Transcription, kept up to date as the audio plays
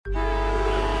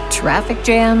Traffic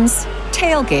jams,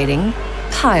 tailgating,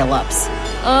 pile-ups.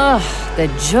 Ugh, the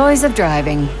joys of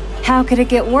driving. How could it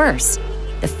get worse?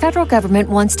 The federal government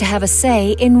wants to have a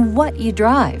say in what you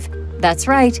drive. That's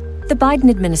right. The Biden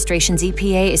administration's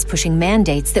EPA is pushing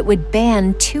mandates that would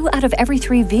ban 2 out of every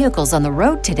 3 vehicles on the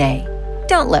road today.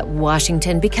 Don't let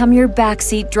Washington become your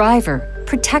backseat driver.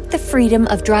 Protect the freedom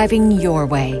of driving your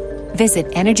way. Visit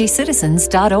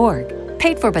EnergyCitizens.org.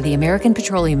 Paid for by the American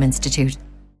Petroleum Institute.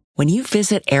 When you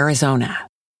visit Arizona,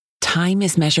 time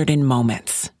is measured in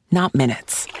moments, not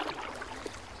minutes.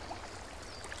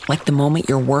 Like the moment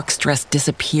your work stress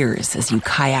disappears as you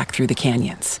kayak through the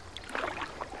canyons.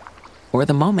 Or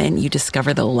the moment you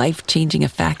discover the life-changing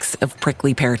effects of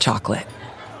prickly pear chocolate.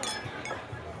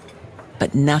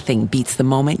 But nothing beats the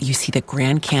moment you see the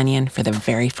Grand Canyon for the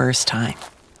very first time.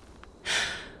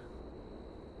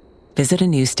 Visit a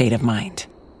new state of mind.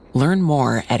 Learn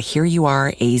more at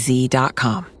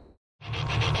hereyouareaz.com.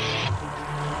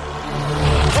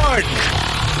 Pardon.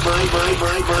 My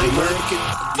American.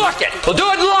 Fuck it! We'll do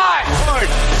it live! Pardon.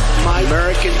 My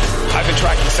American. I've been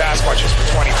tracking Sasquatches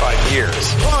for 25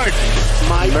 years. Pardon.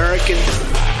 My American.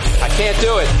 I can't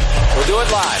do it. We'll do it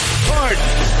live. Pardon.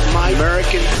 My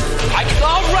American.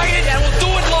 I'll write it and we'll do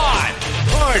it live!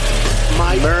 Pardon.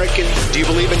 My American. Do you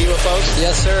believe in UFOs?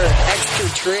 Yes, sir.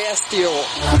 Extraterrestrial.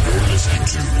 You're listening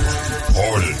to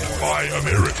Pardon My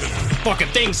American. Fucking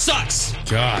thing sucks.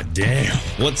 God damn.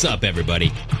 What's up,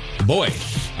 everybody? Boy,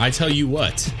 I tell you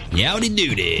what. Yowdy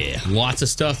doody. Lots of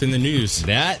stuff in the news.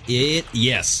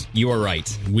 Yes, you are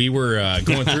right. We were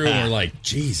going through and we're like,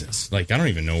 Jesus. Like, I don't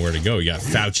even know where to go. You got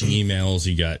Fauci emails.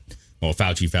 You got,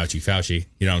 Fauci.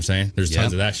 You know what I'm saying? There's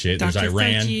tons of that shit. There's Dr.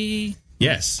 Iran. Fauci.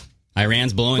 Yes.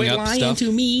 Iran's blowing up stuff. to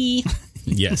me.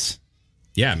 Yes.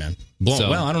 Yeah, man.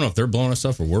 Well, I don't know if they're blowing us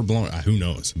up or we're blowing. Who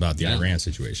knows about the Iran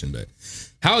situation? But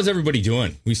how is everybody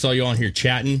doing? We saw you all here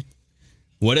chatting.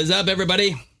 What is up,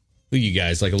 everybody? Who you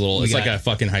guys? Like it's like a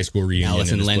fucking high school reunion.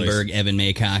 Allison Lindbergh, Evan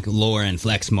Maycock, Lauren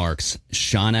Flexmarks,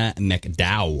 Shauna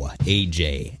McDowell,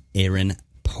 AJ, Aaron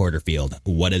Porterfield.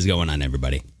 What is going on,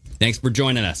 everybody? Thanks for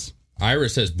joining us. Ira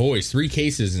says, boys, 3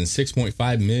 cases and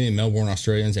 6.5 million Melbourne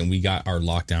Australians, and we got our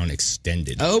lockdown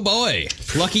extended. Oh, boy.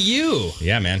 Lucky you.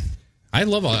 Yeah, man. I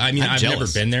love all. I mean, I've jealous.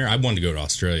 never been there. I wanted to go to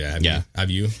Australia. Have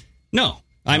you? No.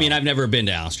 I mean, I've never been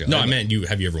to Australia. No, I meant you.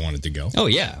 Have you ever wanted to go? Oh,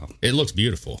 yeah. It looks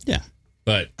beautiful. Yeah.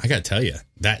 But I got to tell you,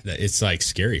 that it's like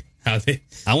scary. I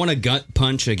want to gut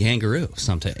punch a kangaroo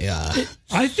sometime.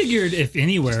 I figured if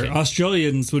anywhere,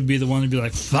 Australians would be the one to be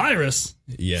like, virus.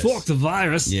 Yes. Fuck the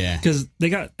virus. Yeah. Because they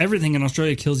got everything in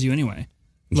Australia kills you anyway.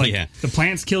 Like, the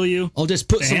plants kill you. I'll just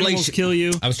put the some animals kill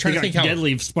you. I was trying to think how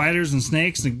deadly spiders and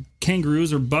snakes and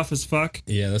kangaroos are buff as fuck.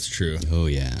 Yeah, that's true. Oh,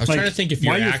 yeah. I was trying to think if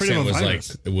your accent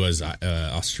was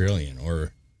Australian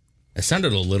or... It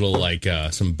sounded a little like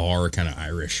some bar kind of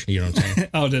Irish. You know what I'm saying?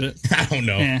 Oh, did it? I don't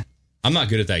know. Yeah. I'm not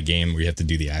good at that game where you have to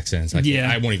do the accents. I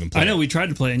won't even play. I know we tried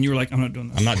to play, and you were like, "I'm not doing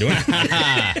this. I'm not doing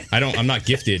it. I'm not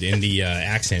gifted in the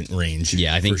accent range.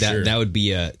 Yeah, I think that would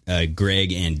be a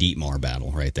Greg and Dietmar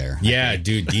battle right there. Yeah,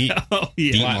 dude.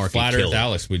 Dietmar Flat Earth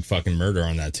Alex would fucking murder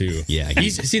on that too. Yeah.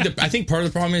 I think part of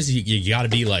the problem is you got to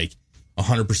be like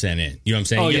 100% in. You know what I'm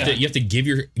saying? You have to give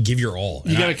your all.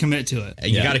 You got to commit to it.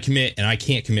 You got to commit, and I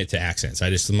can't commit to accents.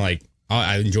 I'm like,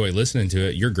 I enjoy listening to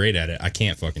it. You're great at it. I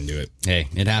can't fucking do it. Hey,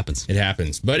 it happens. It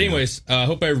happens. But anyways,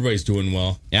 hope everybody's doing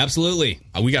well. Absolutely.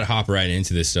 We got to hop right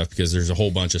into this stuff because there's a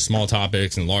whole bunch of small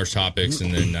topics and large topics,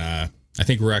 and then I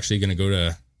think we're actually going to go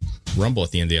to Rumble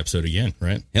at the end of the episode again,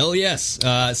 right? Hell yes.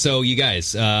 So you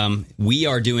guys, we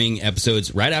are doing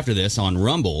episodes right after this on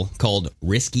Rumble called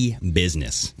Risky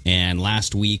Business. And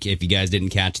last week, if you guys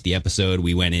didn't catch the episode,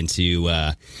 we went into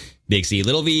Big C,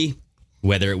 Little V,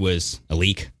 whether it was a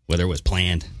leak, whether it was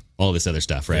planned, all this other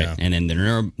stuff, right? Yeah. And then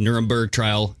the Nuremberg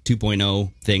trial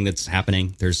 2.0 thing that's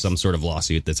happening. There's some sort of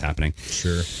lawsuit that's happening.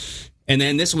 Sure. And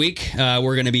then this week,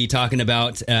 we're going to be talking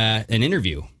about an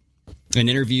interview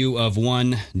of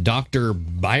one Dr.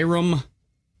 Byram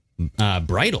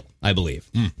Bridle, I believe,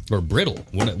 or Brittle,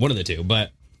 one of the two.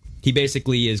 But he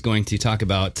basically is going to talk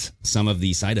about some of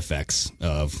the side effects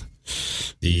of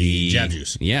the jab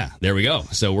juice. Yeah, there we go.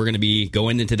 So we're going to be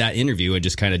going into that interview and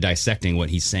just kind of dissecting what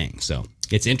he's saying. So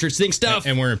it's interesting stuff.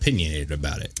 And we're opinionated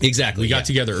about it. Exactly. We got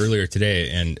together earlier today,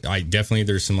 and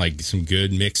there's some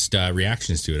good mixed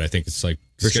reactions to it. I think it's going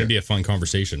to be a fun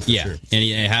conversation. For sure. And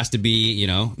it has to be,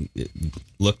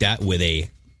 looked at with a,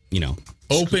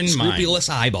 open scrupulous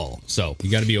eyeball. So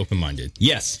you got to be open-minded.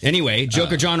 Yes. Anyway,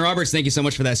 Joker John Roberts, thank you so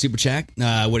much for that super chat.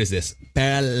 What is this?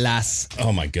 Pelas.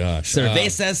 Oh my gosh.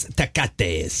 Cervezas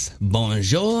Tecates.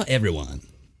 Bonjour, everyone.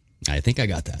 I think I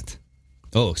got that.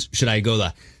 Oh, should I go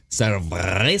the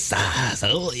Cervezas.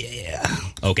 Oh, yeah.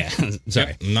 Okay.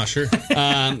 Sorry. I'm not sure.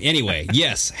 Anyway,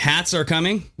 yes, hats are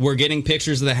coming. We're getting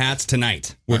pictures of the hats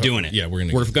tonight. We're doing it. Yeah, we're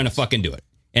gonna fucking do it.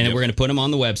 And then we're gonna put them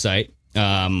on the website.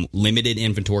 Limited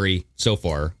inventory so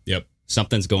far. Yep.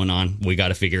 Something's going on. We got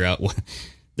to figure out what.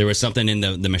 There was something in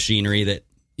the machinery that.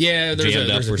 Yeah, there's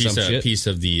a shit. piece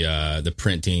of the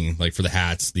printing, like for the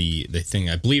hats, the thing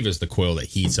I believe is the coil that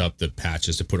heats up the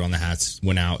patches to put on the hats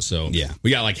went out. So yeah,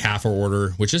 we got like half our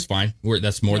order, which is fine.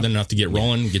 That's more than enough to get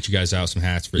rolling. Get you guys out some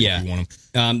hats for if you want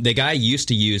them. The guy used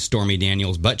to use Stormy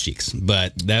Daniels butt cheeks,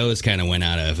 but those kind of went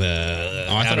out of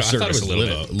I thought it was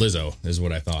Lizzo is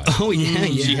what I thought. Oh yeah,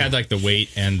 she had like the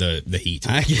weight and the heat.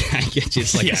 I get you.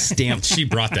 It's like a stamp. She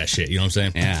brought that shit. You know what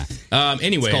I'm saying? Yeah.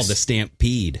 Anyways, it's called the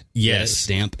Stampede. Yes,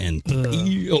 stamp and.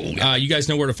 You guys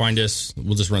know where to find us.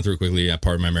 We'll just run through it quickly at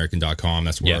partofmyamerican.com.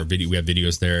 That's where we have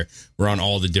videos there. We're on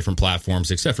all the different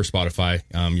platforms except for Spotify.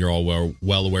 You're all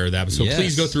well aware of that. So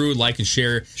please go through, like, and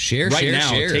share. Share.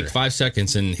 Take 5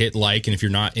 seconds and hit like. And if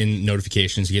you're not in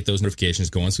notifications, you get those notifications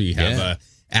going so you have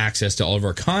access to all of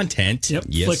our content. Yep.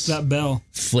 Yes. Flick that bell.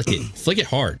 Flick it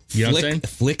hard. You know what I'm saying?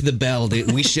 Flick the bell.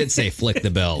 Dude. We should say flick the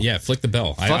bell. Yeah, flick the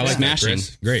bell. I like smashing.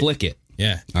 That, great. Flick it.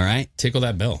 Yeah. All right. Tickle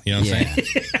that bell. You know what I'm saying?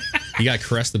 You got to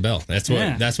caress the bell. That's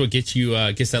what gets you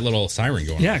gets that little siren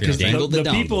going. Yeah, because the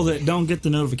people that don't get the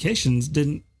notifications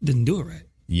didn't do it right.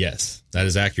 Yes, that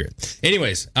is accurate.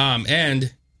 Anyways,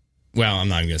 and well, I'm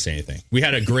not even going to say anything. We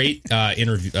had a great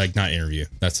interview, not interview.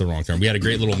 That's the wrong term. We had a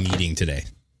great little meeting today.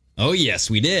 Oh yes,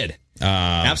 we did.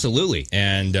 Absolutely,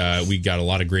 and we got a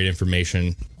lot of great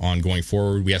information on going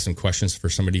forward. We have some questions for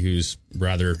somebody who's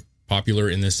rather popular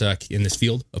in this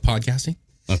field of podcasting.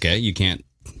 Okay, you can't.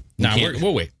 No,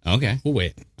 we'll wait. Okay. We'll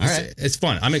wait. All right. It's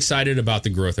fun. I'm excited about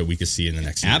the growth that we could see in the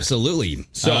next year. Absolutely.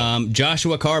 So,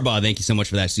 Joshua Carbaugh, thank you so much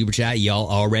for that super chat. Y'all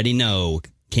already know.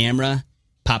 Camera,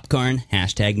 popcorn,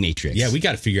 #Matrix. Yeah, we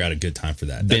got to figure out a good time for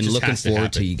that. Been looking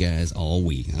forward to you guys all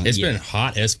week. It's been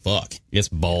hot as fuck. It's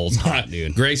balls hot,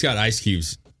 dude. Greg's got ice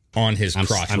cubes on his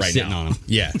crotch I'm right sitting now. on him.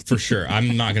 Yeah, for sure.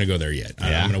 I'm not going to go there yet.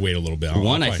 I'm going to wait a little bit.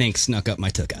 One, I think, snuck up my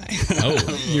took eye.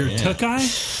 Your took eye?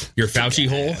 Your Fauci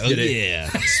hole? Yeah.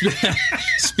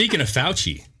 Speaking of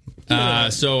Fauci,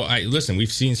 listen,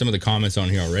 we've seen some of the comments on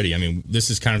here already. I mean, this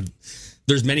is kind of,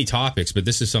 there's many topics, but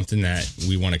this is something that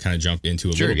we want to kind of jump into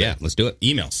a little bit. Yeah, let's do it.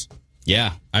 Emails.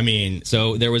 Yeah. I mean,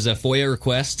 so there was a FOIA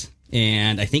request,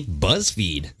 and I think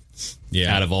BuzzFeed,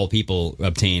 out of all people,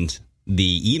 obtained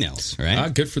the emails,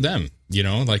 right? Good for them. You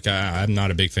know, like I'm not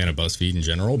a big fan of BuzzFeed in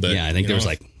general, but yeah, I think there was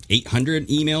like 800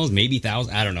 emails, maybe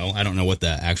 1,000. I don't know. I don't know what the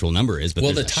actual number is, but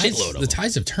the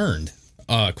tides have turned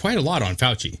quite a lot on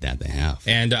Fauci. That they have,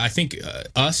 and I think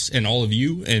us and all of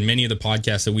you and many of the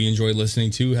podcasts that we enjoy listening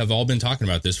to have all been talking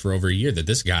about this for over a year. That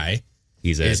this guy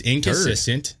is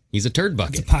inconsistent. Turd. He's a turd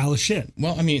bucket. It's a pile of shit.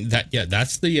 Well, I mean that's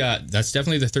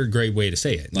definitely the third grade way to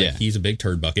say it. Like he's a big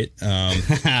turd bucket.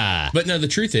 But no, the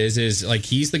truth is like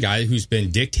he's the guy who's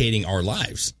been dictating our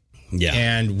lives. Yeah.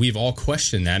 And we've all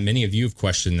questioned that. Many of you have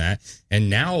questioned that. And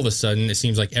now all of a sudden it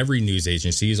seems like every news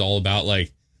agency is all about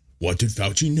like, what did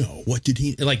Fauci know? What did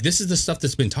he like? This is the stuff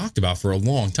that's been talked about for a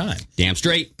long time. Damn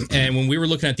straight. And when we were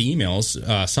looking at the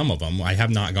emails, some of them, I have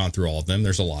not gone through all of them.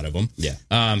 There's a lot of them. Yeah.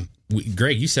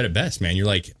 Greg, you said it best, man. You're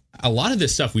like, a lot of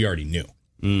this stuff we already knew.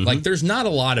 Mm-hmm. Like, there's not a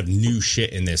lot of new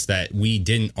shit in this that we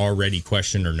didn't already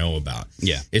question or know about.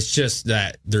 Yeah. It's just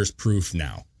that there's proof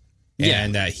now. Yeah.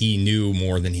 And that he knew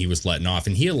more than he was letting off.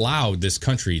 And he allowed this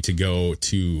country to go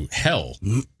to hell,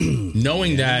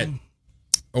 knowing that,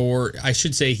 or I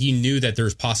should say, he knew that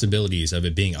there's possibilities of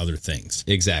it being other things.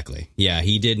 Exactly. Yeah,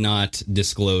 he did not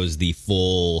disclose the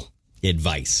full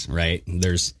advice, right?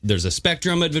 There's a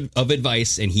spectrum of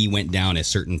advice, and he went down a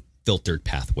certain filtered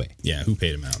pathway. Yeah, who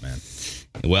paid him out, man?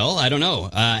 Well, I don't know.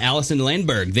 Allison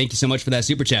Landberg, thank you so much for that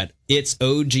super chat. It's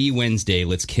OG Wednesday.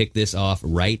 Let's kick this off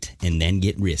right and then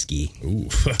get risky. Ooh.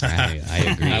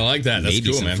 I agree. I like that. That's maybe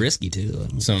cool, some man. Frisky, too.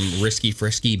 Some risky,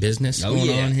 frisky business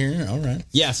going on here. All right.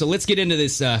 Yeah, so let's get into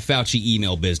this Fauci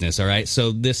email business, all right?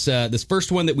 So this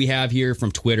first one that we have here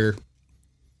from Twitter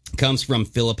comes from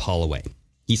Philip Holloway.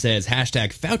 He says,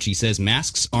 #Fauci says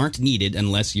masks aren't needed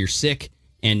unless you're sick,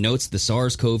 and notes the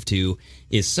SARS-CoV-2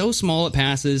 is so small it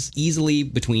passes easily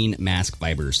between mask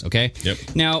fibers, okay? Yep.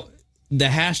 Now, the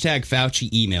 #Fauci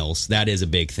emails, that is a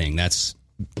big thing. That's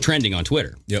trending on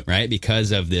Twitter, right?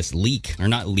 Because of this leak, or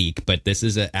not leak, but this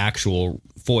is an actual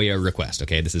FOIA request,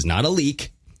 okay? This is not a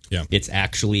leak. Yeah. It's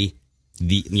actually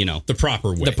the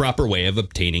proper way. The proper way of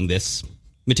obtaining this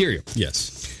material.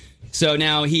 Yes. So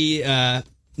now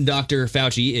Dr.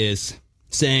 Fauci is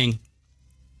saying,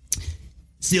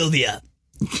 Sylvia,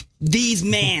 these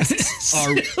masks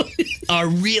are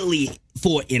really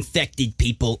for infected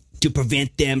people to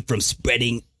prevent them from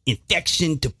spreading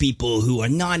infection to people who are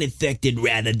not infected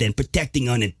rather than protecting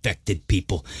uninfected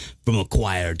people from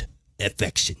acquired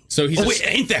infection. So he's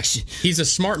infection. He's a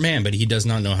smart man, but he does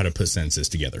not know how to put sentences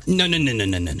together. No.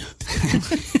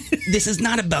 This is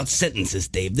not about sentences,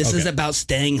 Dave. This is about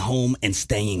staying home and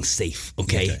staying safe,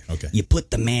 okay? Okay. You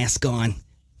put the mask on,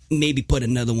 maybe put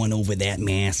another one over that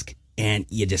mask, and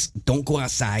you just don't go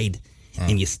outside,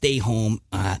 and you stay home.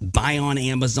 Buy on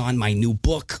Amazon my new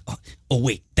book. Oh,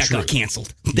 wait, that got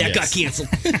canceled. Got canceled.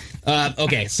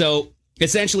 Okay, so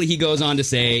essentially he goes on to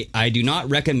say, I do not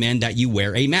recommend that you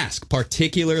wear a mask,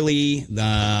 particularly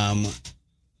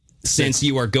since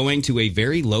you are going to a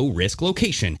very low-risk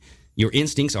location. Your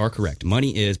instincts are correct.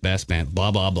 Money is best spent,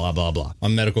 blah, blah, blah, blah, blah.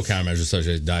 On medical countermeasures such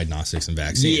as diagnostics and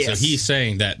vaccines. Yes. So he's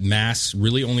saying that masks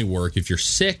really only work if you're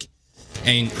sick,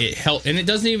 and it help, and it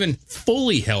doesn't even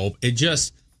fully help. It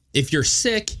just, if you're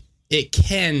sick, it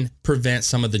can prevent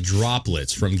some of the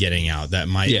droplets from getting out that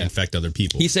might infect other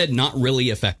people. He said not really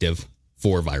effective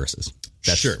for viruses.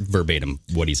 That's verbatim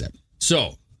what he said.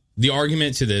 So the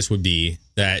argument to this would be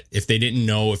that if they didn't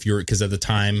know if you're, because at the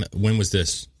time, when was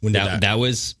this? When did that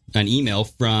was an email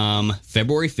from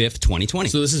February 5th, 2020.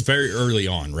 So this is very early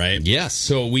on, right? Yes.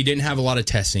 So we didn't have a lot of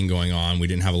testing going on. We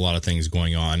didn't have a lot of things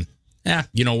going on.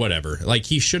 Whatever. Like,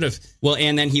 he should have. Well,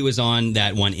 and then he was on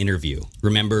that one interview.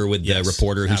 Remember with the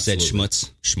reporter who said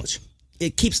schmutz? Schmutz.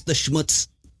 It keeps the schmutz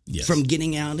from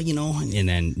getting out, And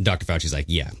then Dr. Fauci's like,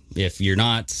 if you're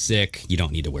not sick, you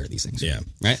don't need to wear these things. Yeah.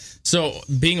 Right? So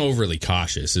being overly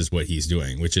cautious is what he's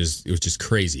doing, which is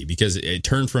crazy, because it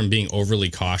turned from being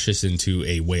overly cautious into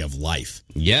a way of life.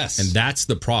 Yes. And that's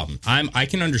the problem. I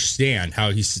can understand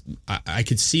how I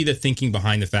could see the thinking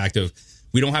behind the fact of,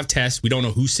 we don't have tests. We don't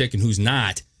know who's sick and who's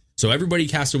not. So everybody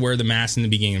has to wear the mask in the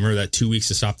beginning. Remember that 2 weeks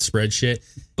to stop the spread shit?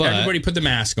 But everybody put the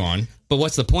mask on. But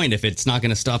what's the point if it's not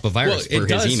going to stop a virus per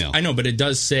his email? I know, but it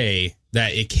does say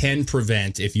that it can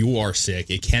prevent, if you are sick,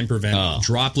 it can prevent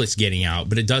droplets getting out,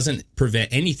 but it doesn't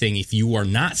prevent anything if you are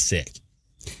not sick.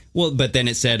 Well, but then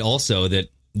it said also that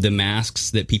the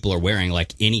masks that people are wearing,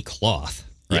 like any cloth,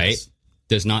 right? Yes.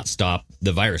 Does not stop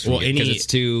the virus from because it's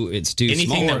too anything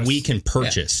small. That we can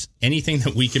purchase, anything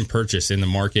that we can purchase in the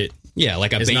market,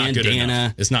 like a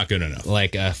bandana, it's not good enough.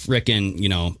 Like a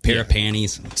frickin' pair of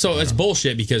panties. So it's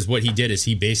bullshit, because what he did is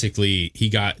he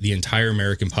got the entire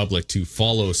American public to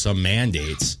follow some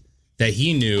mandates that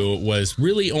he knew was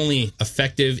really only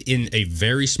effective in a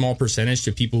very small percentage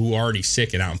to people who are already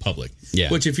sick and out in public. Yeah.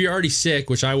 Which, if you're already sick,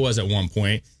 which I was at one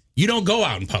point, you don't go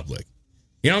out in public.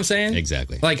 You know what I'm saying?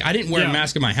 Exactly. Like, I didn't wear a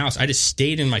mask in my house. I just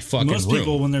stayed in my fucking room. Most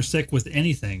people, when they're sick with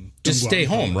anything, just stay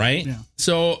home, right? Yeah.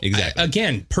 So,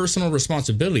 again, personal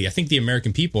responsibility. I think the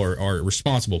American people are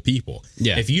responsible people.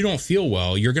 Yeah. If you don't feel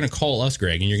well, you're going to call us,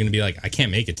 Greg, and you're going to be like, I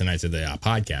can't make it tonight to the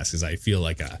podcast because I feel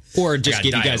like or just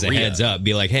give you guys a heads up.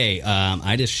 Be like, hey,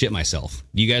 I just shit myself.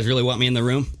 Do you guys really want me in the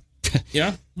room?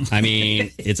 Yeah. I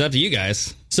mean, it's up to you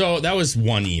guys. So that was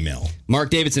one email. Mark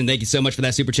Davidson, thank you so much for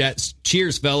that super chat.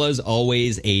 Cheers, fellas.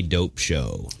 Always a dope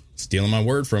show. Stealing my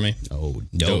word from me. Oh,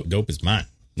 dope. Dope is mine.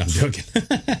 No, I'm joking.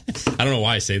 I don't know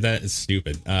why I say that. It's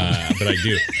stupid. But I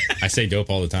do. I say dope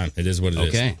all the time. It is what it is.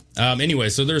 Okay. Anyway,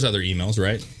 so there's other emails,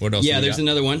 right? What else? Yeah, there's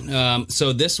another one.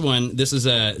 So this is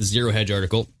a Zero Hedge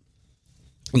article.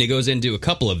 And it goes into a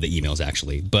couple of the emails,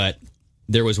 actually. But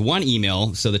there was one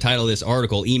email. So the title of this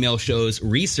article, email shows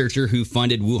researcher who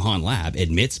funded Wuhan lab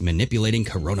admits manipulating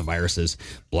coronaviruses,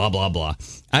 blah, blah, blah.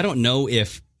 I don't know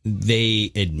if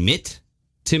they admit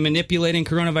to manipulating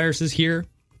coronaviruses here,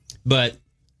 but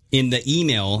in the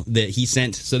email that he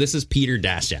sent, so this is Peter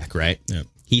Daszak, right? Yeah.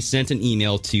 He sent an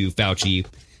email to Fauci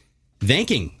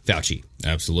thanking Fauci.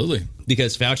 Absolutely.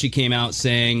 Because Fauci came out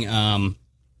saying,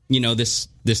 this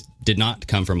did not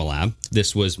come from a lab.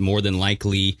 This was more than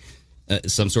likely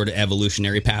some sort of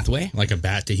evolutionary pathway. Like a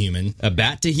bat to human. A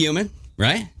bat to human,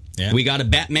 right? Yeah. We got a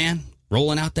Batman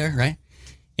rolling out there, right?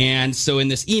 And so in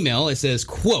this email, it says,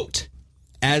 quote,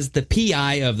 as the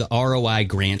PI of the ROI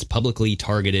grant publicly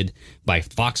targeted by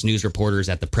Fox News reporters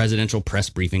at the presidential press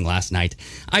briefing last night,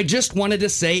 I just wanted to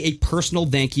say a personal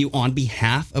thank you on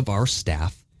behalf of our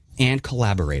staff and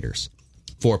collaborators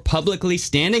for publicly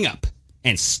standing up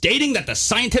and stating that the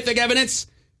scientific evidence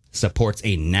supports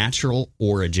a natural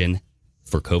origin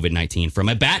for COVID-19 from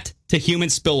a bat to human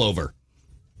spillover.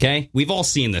 Okay? We've all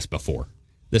seen this before.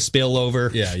 The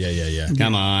spillover. Yeah.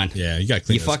 Come on. Yeah, you got to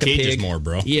clean those cages pig. more,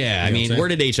 bro. Yeah, you know where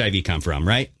did HIV come from,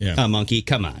 right? Yeah. A monkey.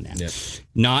 Come on now. Yeah.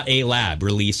 Not a lab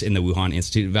released in the Wuhan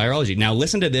Institute of Virology. Now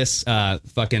listen to this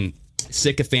fucking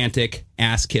sycophantic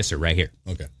ass kisser right here.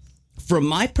 Okay. From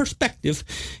my perspective,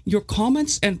 your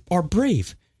comments are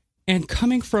brave, and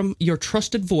coming from your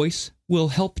trusted voice will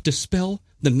help dispel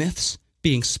the myths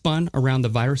being spun around the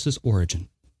virus's origin.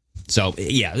 So,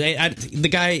 yeah, the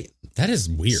guy... That is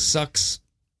weird. Sucks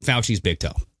Fauci's big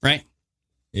toe, right?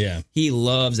 Yeah. He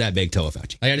loves that big toe of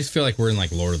Fauci. I just feel like we're in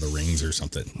like Lord of the Rings or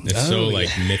something. It's so like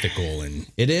mythical. And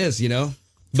it is, you know.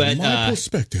 But from my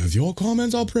perspective, your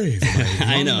comments are brave.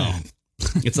 I know. Man.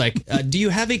 It's like, do you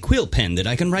have a quill pen that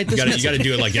I can write this? You got to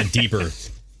do it like a deeper,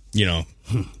 you know.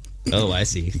 Oh, I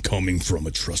see. Coming from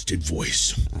a trusted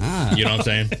voice. You know what I'm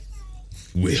saying?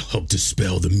 Will help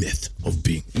dispel the myth of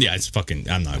being. Yeah, it's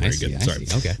fucking. I'm not very good. Sorry.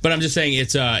 Okay, but I'm just saying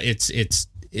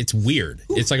it's weird.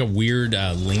 It's like a weird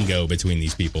lingo between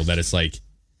these people that it's like.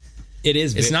 It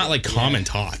is. It's not like common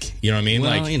talk. You know what I mean?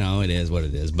 Well, like, you know, it is what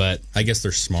it is. But I guess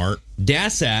they're smart.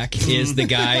 Dasak is the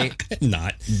guy.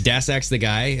 Not Dasak's the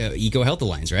guy. Eco Health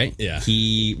Alliance, right? Yeah.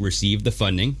 He received the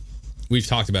funding. We've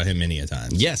talked about him many a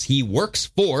times. Yes, he works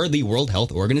for the World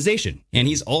Health Organization, and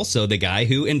he's also the guy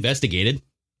who investigated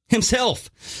himself.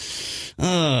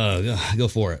 Go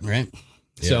for it, right?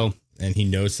 Yeah. So, and he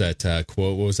knows that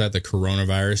quote. What was that? The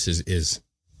coronavirus is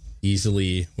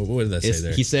easily. What did that say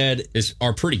there? He said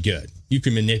are pretty good. You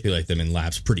can manipulate them in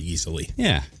labs pretty easily.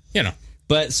 Yeah, you know.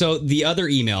 But so the other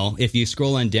email, if you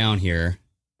scroll on down here,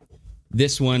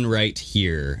 this one right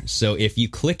here. So if you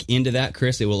click into that,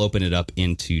 Chris, it will open it up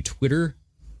into Twitter,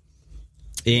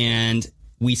 and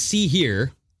we see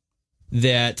here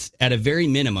that at a very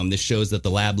minimum, this shows that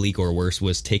the lab leak or worse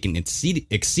was taken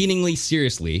exceedingly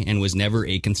seriously and was never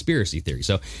a conspiracy theory.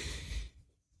 So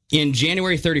in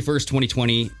January 31st,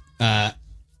 2020,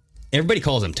 everybody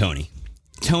calls him Tony.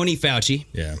 Tony Fauci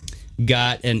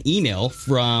got an email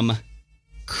from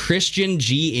Christian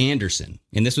G. Anderson,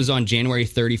 and this was on January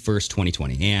 31st,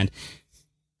 2020. And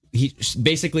he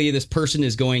basically, this person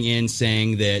is going in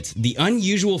saying that the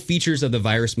unusual features of the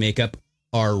virus makeup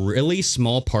are really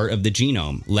small part of the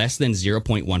genome, less than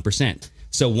 0.1%.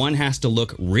 So one has to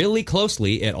look really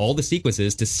closely at all the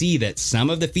sequences to see that some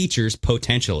of the features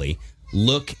potentially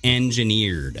look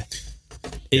engineered.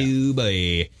 Yeah. Ooh,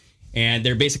 boy. And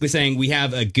they're basically saying we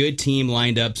have a good team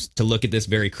lined up to look at this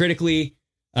very critically.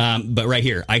 But right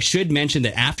here, I should mention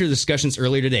that after discussions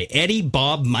earlier today, Eddie,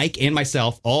 Bob, Mike, and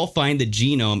myself all find the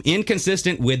genome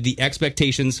inconsistent with the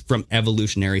expectations from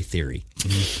evolutionary theory.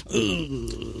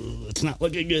 Ooh, it's not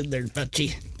looking good there,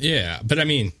 Fauci. Yeah, but I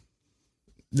mean,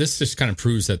 this just kind of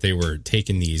proves that they were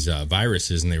taking these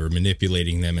viruses and they were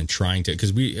manipulating them and trying to.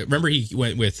 Because we remember he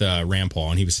went with Rand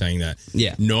Paul and he was saying that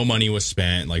no money was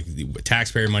spent, like the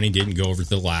taxpayer money didn't go over to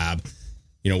the lab.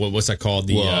 You know, what's that called?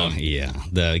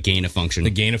 The gain of function. The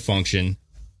gain of function.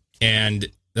 And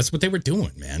that's what they were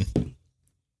doing, man.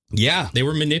 Yeah. They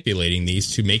were manipulating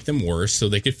these to make them worse so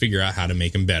they could figure out how to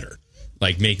make them better.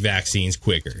 Like make vaccines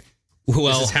quicker. Well,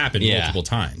 this has happened multiple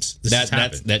times.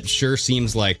 That sure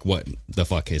seems like what the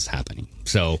fuck is happening.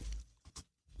 So,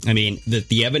 I mean,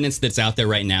 the evidence that's out there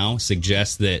right now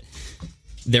suggests that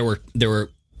there were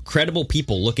credible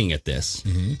people looking at this,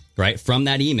 right? From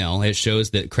that email, it shows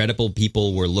that credible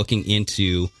people were looking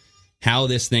into how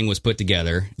this thing was put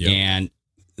together and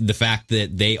the fact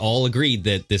that they all agreed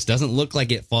that this doesn't look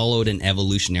like it followed an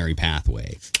evolutionary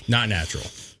pathway. Not natural.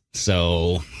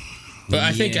 So, but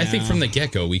I think from the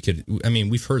get-go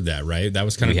we've heard that, right? That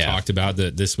was kind of talked about,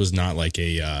 that this was not like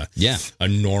a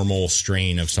normal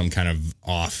strain of some kind of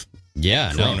off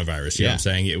coronavirus. You know what I'm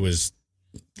saying? It was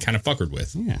kind of fuckered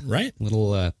with, right?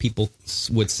 Little people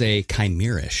would say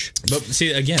chimerish. But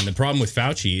see, again, the problem with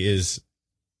Fauci is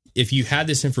if you had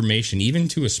this information, even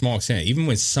to a small extent, even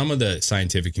when some of the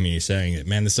scientific community is saying that,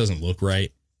 man, this doesn't look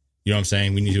right, you know what I'm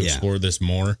saying? We need to explore this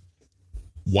more.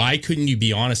 Why couldn't you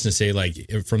be honest and say, like,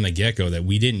 from the get-go that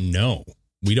we didn't know?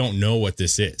 We don't know what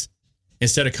this is.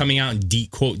 Instead of coming out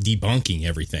and quote debunking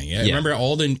everything. I remember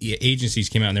all the agencies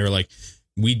came out and they were like,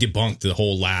 we debunked the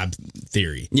whole lab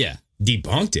theory. Yeah.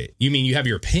 Debunked it. You mean you have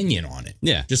your opinion on it?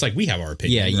 Yeah. Just like we have our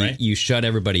opinion, right? You shut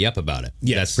everybody up about it.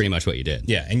 Yes. That's pretty much what you did.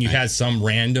 Yeah, and you had some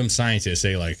random scientist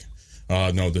say like,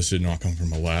 no, this did not come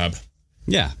from a lab.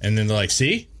 Yeah. And then they're like,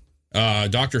 see?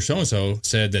 Dr. So-and-so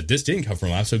said that this didn't come from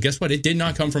a lab. So guess what? It did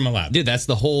not come from a lab. Dude, that's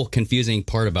the whole confusing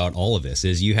part about all of this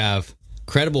is you have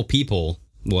credible people.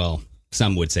 Well,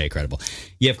 some would say credible.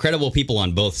 You have credible people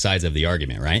on both sides of the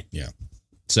argument, right? Yeah.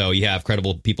 So you have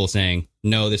credible people saying,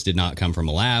 no, this did not come from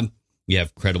a lab. You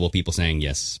have credible people saying,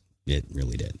 yes, it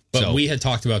really did. But we had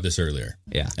talked about this earlier.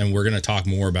 Yeah. And we're going to talk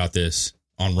more about this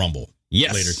on Rumble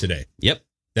later today. Yep.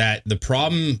 That the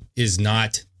problem is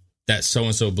not that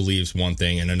so-and-so believes one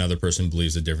thing and another person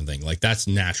believes a different thing. Like, that's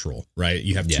natural, right?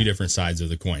 You have two different sides of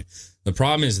the coin. The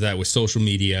problem is that with social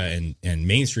media and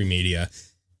mainstream media,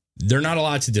 they're not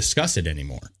allowed to discuss it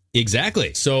anymore.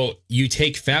 Exactly. So you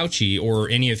take Fauci or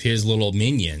any of his little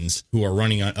minions who are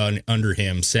running under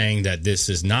him saying that this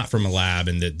is not from a lab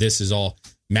and that this is all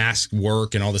mask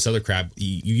work and all this other crap.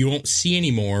 You won't see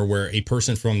anymore where a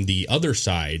person from the other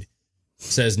side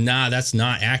says, nah, that's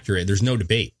not accurate. There's no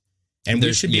debate. And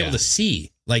we should be able to see,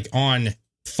 like on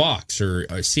Fox or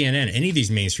CNN, any of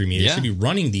these mainstream media should be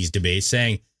running these debates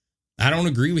saying, I don't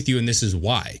agree with you, and this is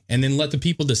why. And then let the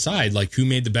people decide, like, who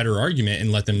made the better argument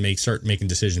and let them start making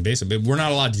decisions based on it. But we're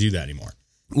not allowed to do that anymore.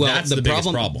 Well, that's the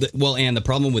biggest problem. And the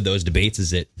problem with those debates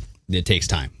is it takes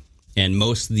time. And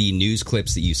most of the news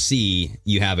clips that you see,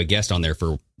 you have a guest on there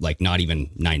for, like, not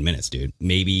even 9 minutes, dude.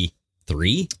 Maybe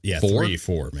 3? Yeah, 4?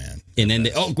 4, man. And then,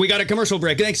 we got a commercial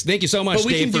break. Thank you so much, but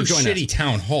we Dave, can do for joining shitty us.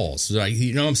 town halls. Like,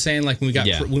 you know what I'm saying? Like, when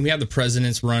we have the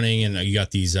presidents running and you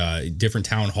got these different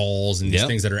town halls and these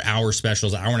things that are hour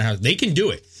specials, hour and a half, they can do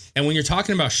it. And when you're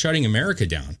talking about shutting America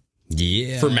down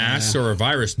for masks or a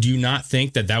virus, do you not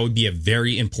think that would be a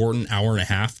very important hour and a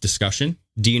half discussion?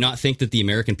 Do you not think that the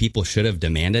American people should have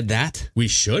demanded that? We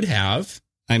should have.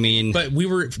 I mean, but we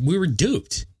were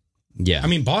duped. Yeah. I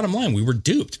mean, bottom line, we were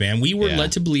duped, man. We were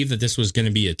led to believe that this was going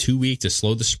to be a 2-week to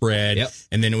slow the spread. Yep.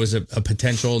 And then it was a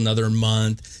potential another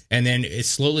month. And then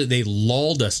they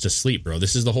lulled us to sleep, bro.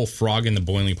 This is the whole frog in the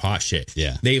boiling pot shit.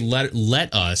 Yeah. They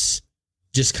let us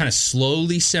just kind of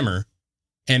slowly simmer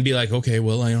and be like, okay,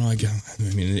 well,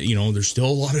 there's still a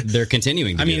lot of... They're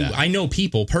continuing to do that. I know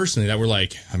people personally that were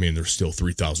like, there's still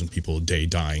 3,000 people a day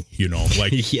dying,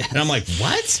 like... Yes. And I'm like,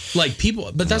 what? Like,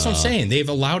 people... But that's what I'm saying. They've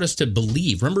allowed us to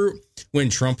believe. Remember when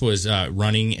Trump was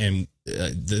running and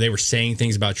they were saying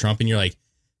things about Trump and you're like,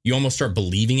 you almost start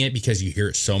believing it because you hear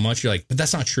it so much. You're like, but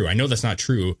that's not true. I know that's not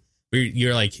true.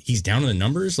 You're like, he's down in the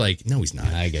numbers? Like, no, he's not.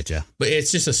 I get you. But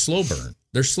it's just a slow burn.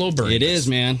 They're slow burning. It is,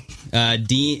 man.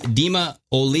 Dima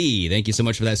Oli, thank you so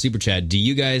much for that super chat. Do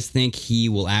you guys think he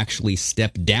will actually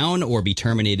step down or be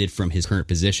terminated from his current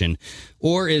position?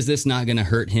 Or is this not going to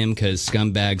hurt him because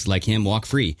scumbags like him walk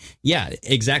free? Yeah,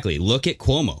 exactly. Look at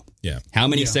Cuomo. Yeah. How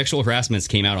many sexual harassments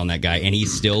came out on that guy, and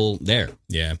he's still there?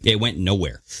 Yeah. It went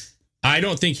nowhere. I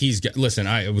don't think listen,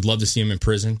 I would love to see him in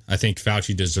prison. I think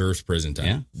Fauci deserves prison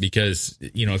time because,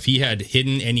 if he had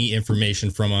hidden any information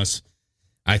from us,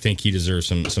 I think he deserves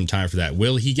some time for that.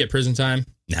 Will he get prison time?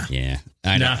 No. Yeah.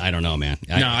 I don't know, man.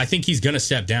 I think he's going to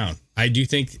step down. I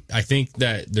think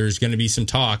that there's going to be some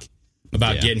talk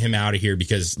about getting him out of here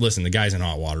because, listen, the guy's in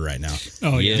hot water right now.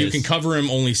 Oh, yeah. You can cover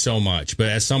him only so much, but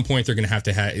at some point they're going to have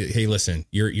hey, listen,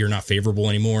 you're not favorable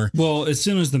anymore. Well, as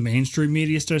soon as the mainstream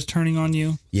media starts turning on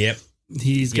you. Yep.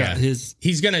 He's got his...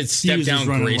 He's going to step down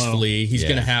gracefully. He's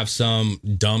going to have some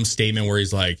dumb statement where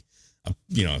he's like,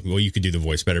 well, you could do the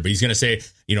voice better, but he's going to say,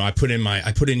 I put in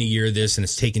a year of this and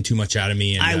it's taking too much out of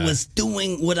me. And I was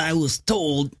doing what I was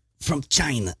told from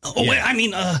China.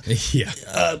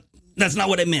 That's not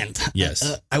what I meant.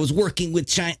 Yes. I was working with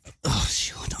China. Oh,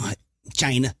 shoot.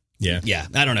 China. Yeah. Yeah.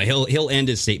 I don't know. He'll end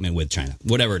his statement with China,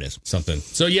 whatever it is. Something.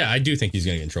 So, I do think he's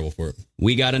going to get in trouble for it.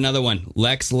 We got another one.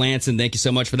 Lex Lanson, thank you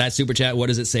so much for that super chat. What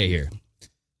does it say here?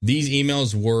 These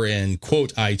emails were in,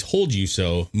 quote, I told you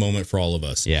so moment for all of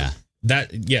us. Yeah.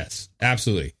 Yes,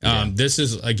 absolutely. Yeah. This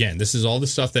is all the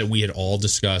stuff that we had all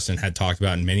discussed and had talked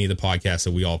about in many of the podcasts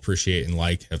that we all appreciate and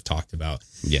have talked about.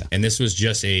 Yeah. And this was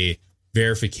just a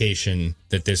verification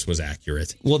that this was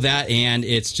accurate. Well, that, and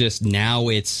it's just now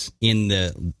it's in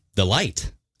the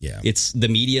light. Yeah. It's the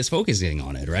media is focusing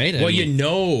on it, right? Well, you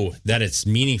know that it's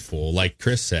meaningful. Like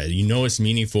Chris said, it's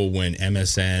meaningful when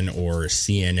MSN or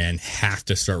CNN have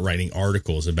to start writing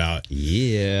articles about.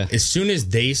 Yeah. As soon as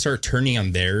they start turning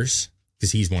on theirs,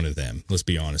 because he's one of them. Let's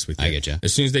be honest with you. I get you.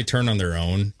 As soon as they turn on their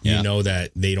own, you know that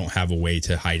they don't have a way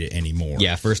to hide it anymore.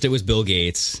 Yeah, first it was Bill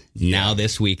Gates. Yeah. Now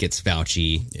this week it's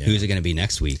Fauci. Yeah. Who's it going to be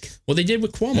next week? Well, they did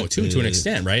with Cuomo, too, to an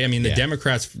extent, right? I mean, the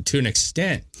Democrats, to an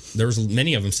extent, there was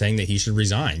many of them saying that he should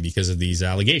resign because of these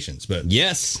allegations. But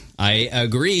yes, I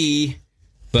agree.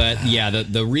 But yeah,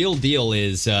 the real deal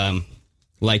is,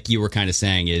 like you were kind of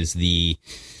saying, is the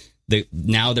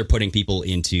now they're putting people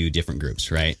into different groups,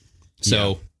 right?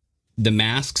 So the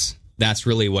masks, that's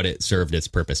really what it served its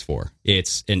purpose for.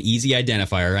 It's an easy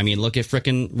identifier. I mean, look at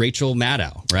frickin' Rachel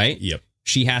Maddow, right? Yep.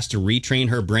 She has to retrain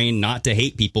her brain not to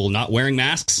hate people not wearing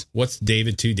masks. What's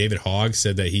David Hogg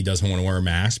said that he doesn't want to wear a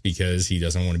mask because he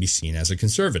doesn't want to be seen as a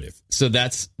conservative. So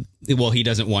he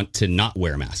doesn't want to not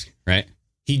wear a mask, right?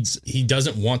 He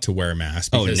doesn't want to wear a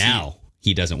mask. Because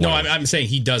he doesn't No, want I'm saying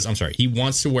he does. I'm sorry. He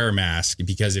wants to wear a mask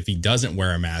because if he doesn't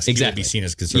wear a mask, he will be seen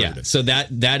as conservative. Yeah. So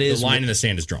that is the line in the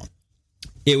sand is drawn.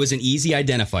 It was an easy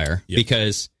identifier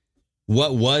because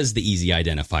what was the easy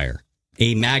identifier?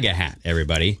 A MAGA hat,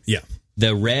 everybody. Yeah.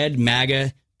 The red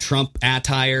MAGA Trump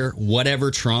attire,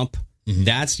 whatever Trump,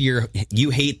 that's you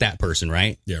hate that person,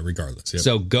 right? Yeah, regardless. Yep.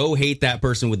 So go hate that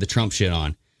person with the Trump shit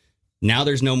on. Now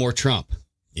there's no more Trump.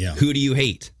 Yeah. Who do you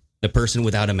hate? The person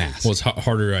without a mask. Well, it's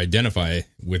harder to identify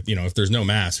with, if there's no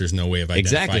mask, there's no way of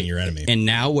identifying your enemy. And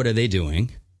now what are they doing?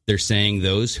 They're saying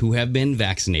those who have been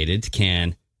vaccinated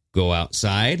can go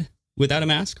outside without a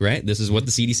mask, right? This is what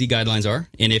the CDC guidelines are.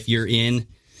 And if you're in,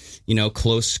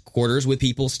 close quarters with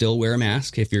people, still wear a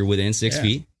mask if you're within 6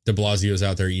 feet. De Blasio's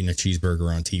out there eating a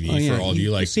cheeseburger on TV for all of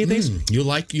you. Like, see these? You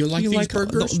like these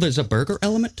burgers? There's a burger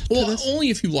element to this?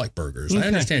 Only if you like burgers. Okay. I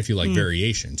understand if you like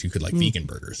variations. You could like vegan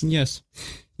burgers. Yes.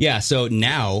 Yeah, so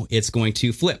now it's going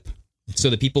to flip.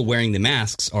 So the people wearing the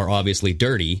masks are obviously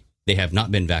dirty. They have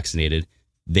not been vaccinated.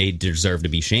 They deserve to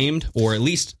be shamed or at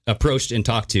least approached and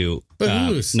talked to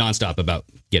nonstop about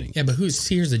getting. Yeah, but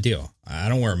here's the deal. I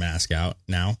don't wear a mask out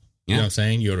now. You know what I'm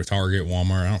saying? You go to Target,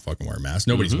 Walmart, I don't fucking wear a mask.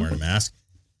 Nobody's wearing a mask.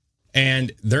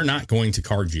 And they're not going to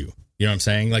card you. You know what I'm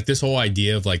saying? Like this whole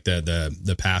idea of like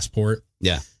the passport.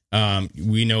 Yeah.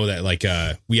 We know that like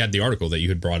we had the article that you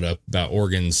had brought up about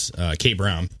Oregon's Kate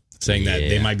Brown saying that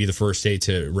they might be the first state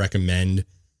to recommend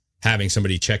having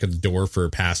somebody check at the door for a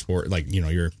passport, like,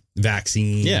 your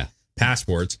vaccine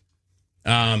passports.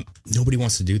 Nobody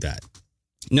wants to do that.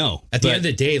 No. At the end of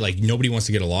the day, like nobody wants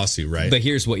to get a lawsuit, right? But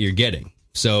here's what you're getting.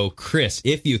 So, Chris,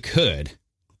 if you could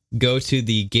go to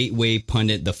the Gateway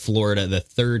Pundit, the Florida, the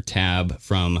third tab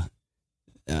from,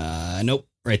 nope,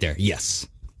 right there. Yes.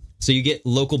 So you get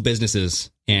local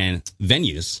businesses and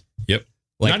venues. Yep.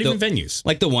 Like Not even venues.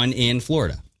 Like the one in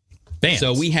Florida. Bands.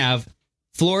 So we have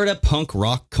Florida Punk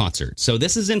Rock Concert. So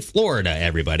this is in Florida,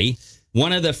 everybody.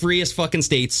 One of the freest fucking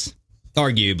states,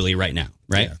 arguably, right now,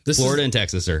 right? Yeah, Florida and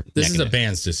Texas are. This is a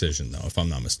band's decision, though, if I'm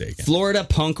not mistaken. Florida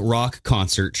Punk Rock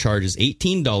Concert charges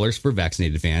 $18 for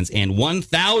vaccinated fans and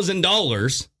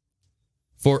 $1,000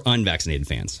 for unvaccinated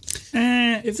fans.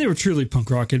 If they were truly punk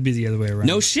rock, it'd be the other way around.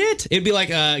 No shit. It'd be like,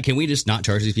 can we just not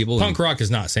charge these people? Punk rock is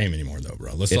not same anymore, though,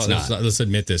 bro. Let's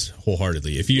admit this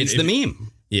wholeheartedly. It's the meme.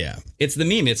 Yeah. It's the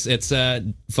meme. It's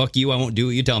fuck you, I won't do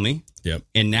what you tell me. Yep.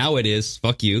 And now it is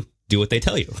fuck you, do what they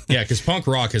tell you. Yeah, because punk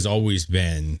rock has always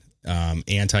been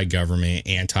anti-government,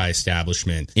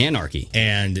 anti-establishment. Anarchy.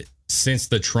 And since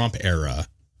the Trump era,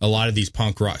 a lot of these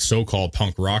so-called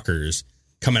punk rockers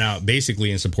coming out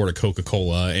basically in support of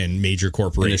Coca-Cola and major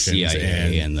corporations. And the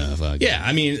CIA and the fuck. Yeah,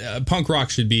 I mean, punk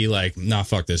rock should be like, nah,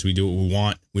 fuck this. We do what we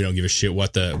want. We don't give a shit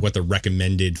what the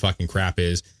recommended fucking crap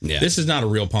is. Yeah. This is not a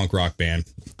real punk rock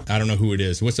band. I don't know who it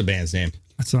is. What's the band's name?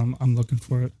 That's I'm looking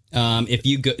for it. If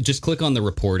you go, just click on the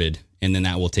reported, and then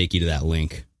that will take you to that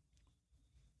link.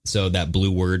 So that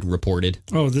blue word, reported.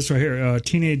 Oh, this right here.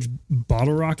 Teenage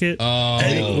Bottle Rocket.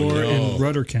 And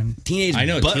Rudderkin. Teenage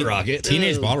Butt Rocket.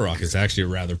 Teenage Bottle Rocket is actually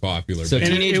rather popular. So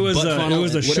it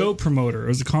was a show promoter. It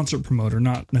was a concert promoter,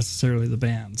 not necessarily the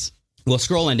bands. Well,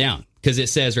 scrolling down, because it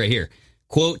says right here,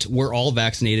 quote, "We're all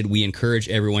vaccinated. We encourage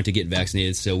everyone to get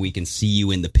vaccinated so we can see you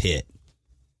in the pit."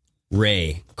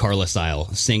 Ray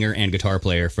Carlisle, singer and guitar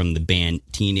player from the band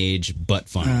Teenage Butt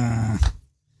Funnel.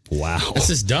 Wow. This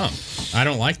is dumb. I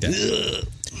don't like that.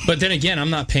 But then again, I'm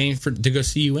not paying to go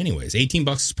see you anyways.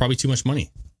 $18 is probably too much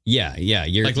money. Yeah.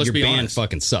 Your band honest.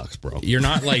 fucking sucks, bro. You're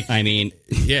not like, I mean,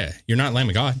 yeah, you're not Lamb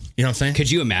of God. You know what I'm saying?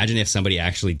 Could you imagine if somebody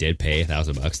actually did pay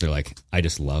 $1,000? They're like, I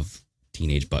just love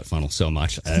Teenage Butt Funnel so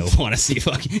much. I want to see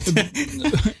fucking.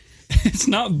 It's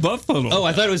not Butt Funnel. Oh,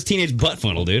 I thought it was Teenage Butt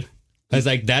Funnel, dude. I was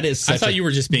like, that is. I thought you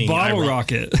were just being Bottle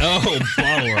Rocket. Oh,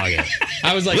 Bottle Rocket.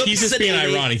 I was like, he's just being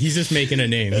ironic. He's just making a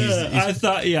name. I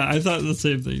thought the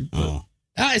same thing. Oh.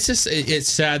 It's just, it's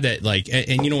sad that like,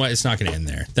 and you know what? It's not going to end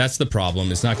there. That's the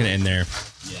problem. It's not going to end there.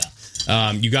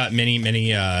 Yeah. You got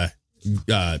many. I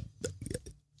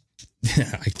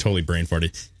totally brain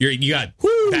farted. You got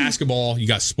basketball, you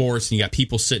got sports, and you got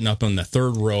people sitting up on the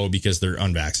third row because they're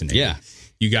unvaccinated. Yeah.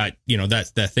 You got,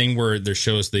 that thing where there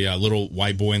shows the little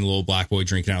white boy and the little black boy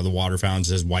drinking out of the water fountain,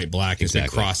 says white, black. It's been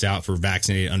crossed out for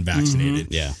vaccinated, unvaccinated.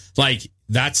 Mm-hmm. Yeah. Like,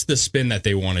 that's the spin that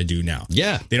they want to do now.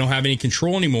 Yeah. They don't have any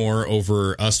control anymore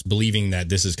over us believing that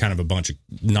this is kind of a bunch of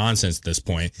nonsense at this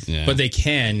point. Yeah. But they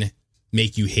can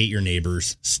make you hate your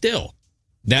neighbors still.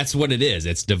 That's what it is.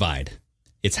 It's divide.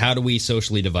 It's how do we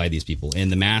socially divide these people?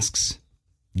 And the masks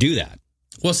do that.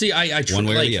 Well, see, one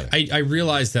way or the other. I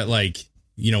realize that, like,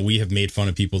 we have made fun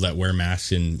of people that wear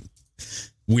masks, and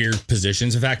weird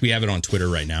positions. In fact, we have it on Twitter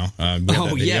right now.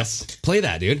 Yes. Play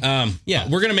that, dude. Yeah.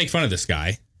 We're going to make fun of this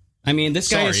guy. I mean, this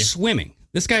guy is swimming.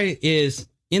 This guy is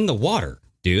in the water,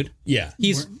 dude. Yeah.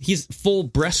 He's full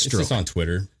breaststroke. It's just on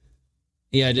Twitter.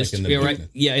 Yeah, just in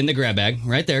the grab bag.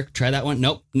 Right there. Try that one.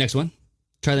 Nope. Next one.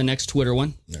 Try the next Twitter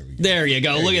one. There we go. There you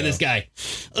go. Look at this guy.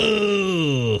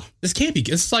 Ugh. This can't be.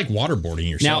 It's like waterboarding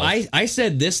yourself. Now, I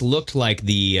said this looked like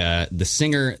the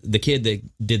singer, the kid that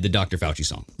did the Dr. Fauci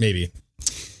song. Maybe.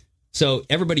 So,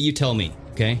 everybody, you tell me.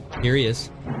 Okay? Here he is.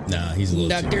 Nah, he's a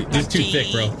little he's too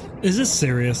thick, bro. Is this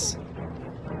serious?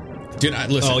 Dude,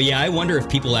 listen. Oh, yeah. I wonder if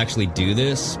people actually do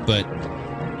this, but...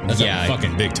 That's a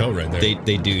fucking big toe right there.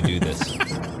 They do this.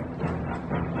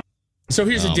 So,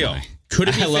 here's the deal. Could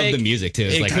it be I fake? love the music, too.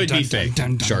 It's it like, could be fake.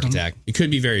 Shark Attack. It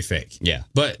could be very fake. Yeah.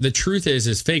 But the truth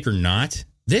is fake or not,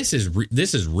 this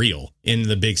is real in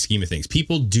the big scheme of things.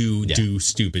 People do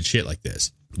stupid shit like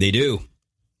this. They do.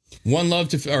 I love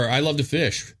to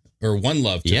fish. Yeah, One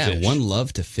Love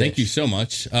to Fish. Thank you so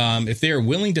much. If they are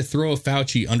willing to throw a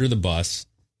Fauci under the bus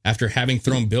after having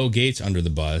thrown Bill Gates under the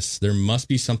bus, there must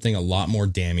be something a lot more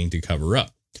damning to cover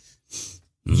up.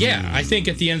 Yeah, I think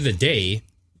at the end of the day,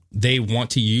 they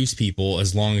want to use people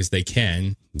as long as they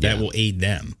can that will aid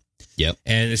them. Yep.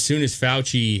 And as soon as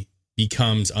Fauci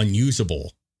becomes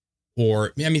unusable,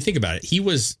 or, I mean, think about it. He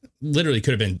was literally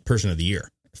could have been Person of the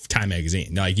Year, Time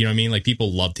Magazine. Like, you know what I mean? Like,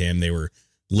 people loved him. They were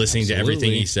listening to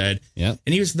everything he said. Yep.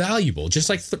 And he was valuable, just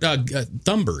like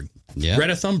Thunberg. Yeah.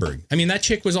 Greta Thunberg. I mean, that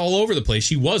chick was all over the place.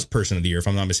 She was Person of the Year, if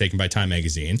I'm not mistaken, by Time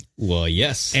Magazine. Well,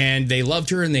 yes. And they loved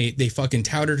her, and they fucking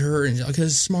touted her, and look at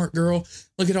this smart girl.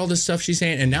 Look at all this stuff she's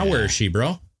saying. And now where is she,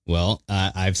 bro? Well,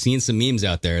 I've seen some memes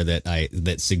out there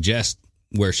that suggest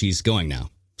where she's going now.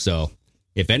 So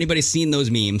if anybody's seen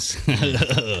those memes,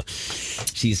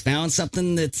 she's found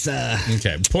something that's...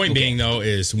 Okay. Point being, though,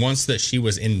 is once that she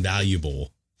was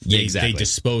invaluable, they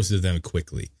disposed of them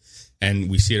quickly.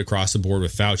 And we see it across the board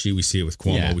with Fauci. We see it with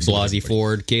Cuomo. Yeah, we see Blasey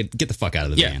Ford. Get the fuck out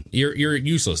of the van. You're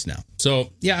useless now.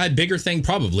 So, yeah, a bigger thing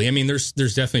probably. I mean, there's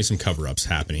definitely some cover-ups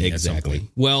happening at some point.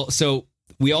 Well, so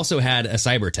we also had a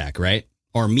cyber attack, right?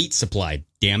 Our meat supply,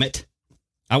 damn it.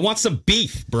 I want some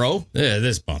beef, bro. Yeah,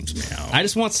 this bums me out. I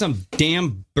just want some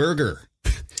damn burger.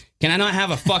 Can I not have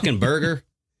a fucking burger?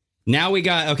 Now we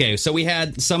got... Okay, so we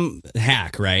had some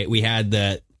hack, right? We had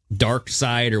the... dark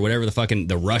side or whatever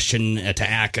the Russian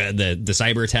attack, the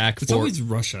cyber attack. It's always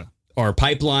Russia. Our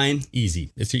pipeline.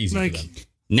 Easy. It's easy for them.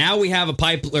 Now we have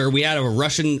we had a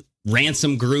Russian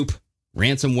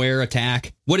ransomware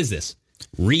attack. What is this?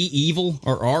 Re-evil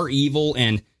or R-evil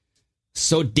and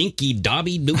so dinky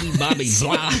dobby dooby bobby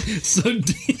blah.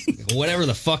 Whatever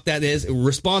the fuck that is.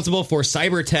 Responsible for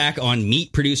cyber attack on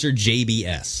meat producer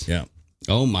JBS. Yeah.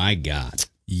 Oh my God.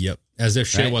 Yep. As if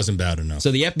shit wasn't bad enough. So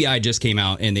the FBI just came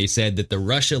out and they said that the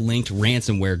Russia-linked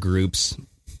ransomware groups,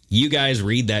 you guys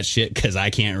read that shit because I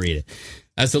can't read it.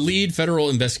 As the lead federal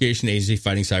investigation agency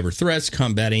fighting cyber threats,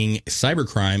 combating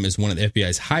cybercrime is one of the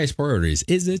FBI's highest priorities.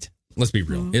 Is it? Let's be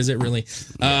real. Is it really?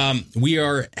 We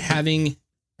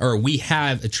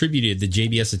have attributed the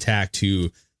JBS attack to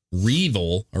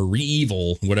Re-evil,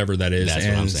 whatever that is. That's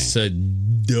what I'm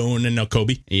saying.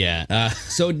 Kobe. Yeah.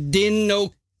 So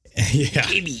Dino.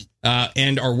 Yeah.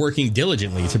 And are working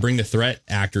diligently to bring the threat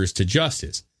actors to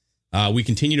justice. We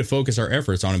continue to focus our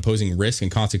efforts on imposing risk and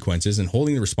consequences and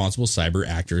holding the responsible cyber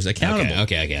actors accountable.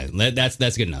 Okay.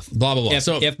 That's good enough. Blah, blah, blah.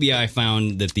 So FBI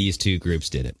found that these two groups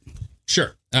did it.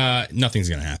 Sure. Nothing's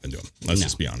going to happen to them. Let's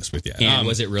just be honest with you. And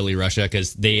was it really Russia?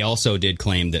 Because they also did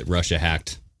claim that Russia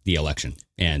hacked the election.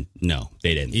 And no,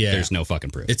 they didn't. Yeah. There's no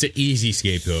fucking proof. It's an easy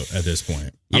scapegoat at this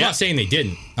point. I'm not saying they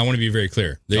didn't. I want to be very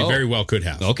clear. They very well could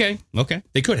have. Okay.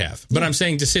 They could have. But I'm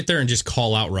saying to sit there and just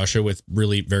call out Russia with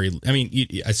really very... I mean,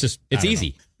 it's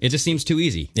easy. It just seems too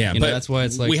easy. Yeah, but that's why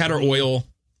it's like... We had our oil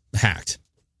hacked.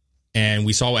 And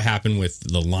we saw what happened with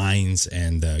the lines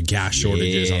and the gas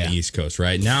shortages on the East Coast,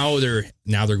 right? Now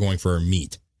they're going for our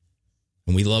meat.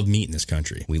 And we love meat in this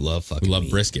country. We love meat.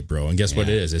 Brisket, bro. And guess what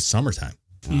it is? It's summertime.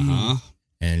 Uh-huh.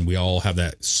 And we all have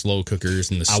that slow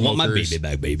cookers and the smokers. I want my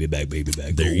baby back.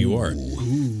 There you are.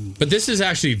 But this is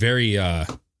actually very,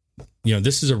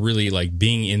 this is a really like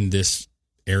being in this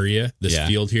area, this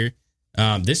field here.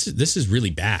 This is really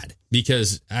bad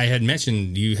because you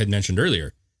had mentioned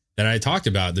earlier that I talked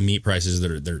about the meat prices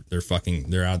that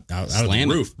they're out of the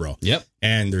roof, bro. Yep.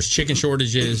 And there's chicken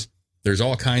shortages. There's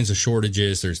all kinds of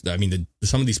shortages.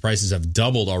 Some of these prices have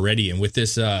doubled already. And with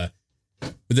this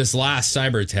last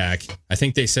cyber attack, I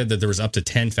think they said that there was up to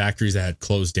 10 factories that had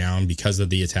closed down because of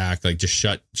the attack, like just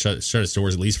shut its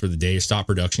doors at least for the day, stop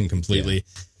production completely.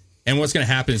 Yeah. And what's going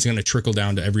to happen is going to trickle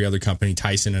down to every other company,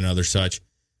 Tyson and other such,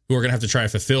 who are going to have to try to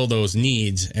fulfill those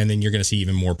needs, and then you're going to see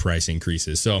even more price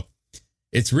increases. So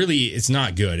it's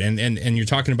not good. And you're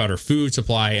talking about our food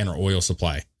supply and our oil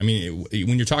supply. I mean,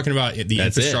 when you're talking about the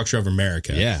infrastructure of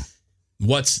America,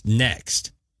 what's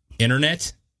next?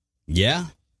 Internet? Yeah.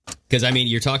 Because, I mean,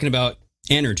 you're talking about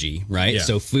energy, right? Yeah.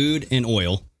 So food and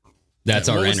oil, that's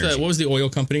our energy. What was the oil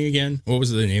company again? What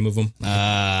was the name of them?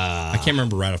 I can't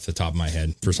remember right off the top of my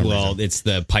head for some reason. Well, it's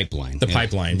the pipeline. The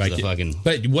pipeline.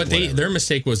 But what their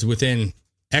mistake was within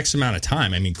X amount of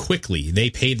time. I mean, quickly,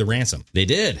 they paid the ransom. They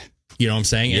did. You know what I'm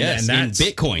saying? Yes, and that's in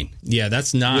Bitcoin. Yeah,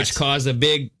 that's not. Which caused a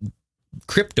big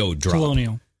crypto drop.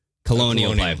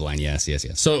 Colonial pipeline. Yes.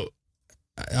 So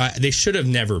they should have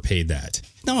never paid that.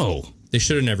 No. They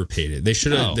should have never paid it. They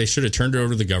should have turned it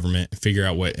over to the government and figure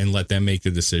out and let them make the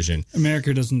decision.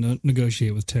 America doesn't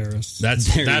negotiate with terrorists.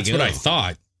 That's what I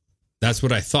thought. That's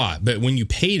what I thought. But when you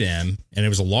pay them, and it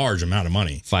was a large amount of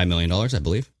money, $5 million, I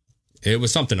believe. It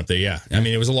was something up there. Yeah. I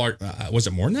mean, it was a large. Was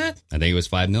it more than that? I think it was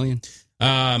 $5 million.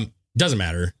 Doesn't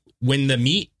matter. When the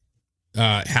meat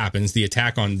happens, the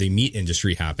attack on the meat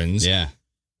industry happens. Yeah.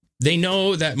 They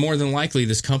know that more than likely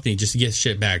this company, just to get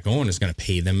shit back going, is going to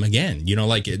pay them again. You know,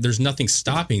 like there's nothing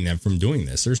stopping them from doing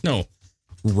this. There's no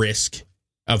risk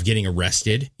of getting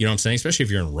arrested. You know what I'm saying? Especially if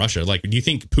you're in Russia. Like, do you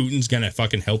think Putin's going to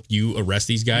fucking help you arrest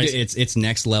these guys? It's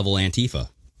next level Antifa.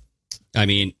 I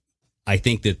mean, I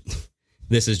think that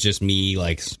this is just me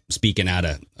like speaking out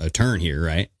a turn here,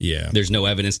 right? Yeah. There's no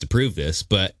evidence to prove this,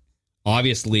 but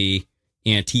obviously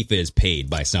Antifa is paid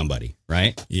by somebody,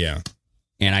 right? Yeah.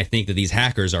 And I think that these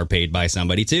hackers are paid by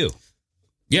somebody too.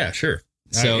 Yeah, sure.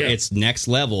 So it's next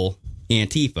level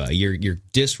Antifa. You're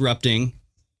disrupting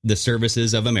the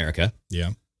services of America.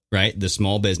 Yeah. Right? The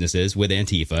small businesses with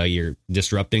Antifa. You're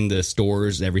disrupting the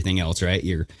stores, everything else, right?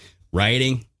 You're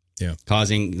rioting,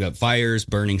 causing fires,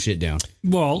 burning shit down.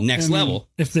 Well, next level.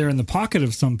 If they're in the pocket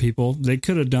of some people, they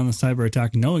could have done the cyber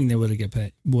attack knowing they would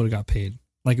have got paid.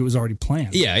 Like it was already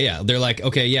planned. Yeah. They're like,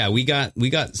 okay, yeah, we got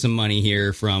some money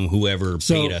here from whoever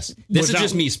paid us. This is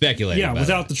just me speculating. Yeah,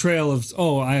 without the trail of,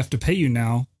 I have to pay you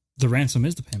now. The ransom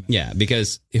is the payment. Yeah,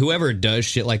 because whoever does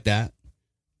shit like that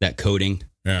coding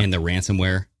and the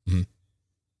ransomware,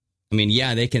 I mean,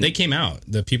 yeah, they can. They came out,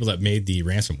 the people that made the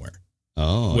ransomware.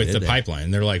 Oh, with the pipeline.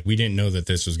 They're like, we didn't know that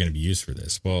this was going to be used for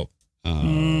this. Well,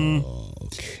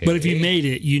 okay. But if you made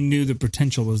it, you knew the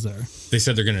potential was there. They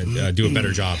said they're going to do a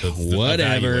better job of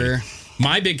whatever.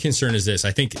 My big concern is this.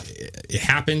 I think it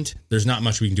happened. There's not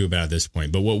much we can do about it at this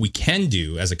point. But what we can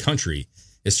do as a country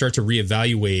is start to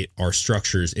reevaluate our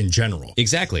structures in general.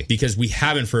 Exactly. Because we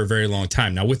haven't for a very long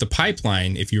time. Now, with the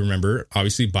pipeline, if you remember,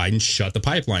 obviously Biden shut the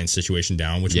pipeline situation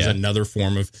down, which was another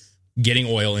form of getting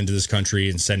oil into this country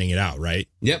and sending it out, right?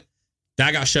 Yep.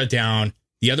 That got shut down.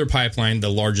 The other pipeline, the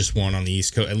largest one on the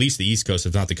East Coast, at least the East Coast,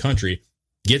 if not the country,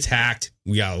 gets hacked.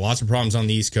 We got lots of problems on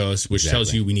the East Coast, which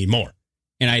tells you we need more.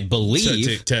 And I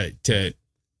believe to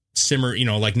simmer,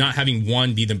 like not having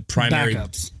one be the primary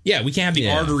backups. Yeah, we can't have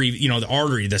the artery, the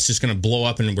artery that's just going to blow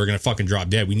up and we're going to fucking drop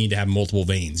dead. We need to have multiple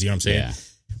veins. You know what I'm saying? Yeah.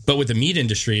 But with the meat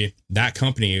industry, that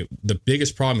company, the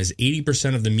biggest problem is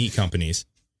 80% of the meat companies.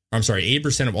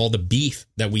 80% of all the beef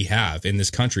that we have in this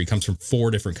country comes from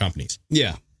 4 different companies.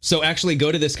 Yeah. So actually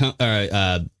go to this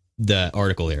the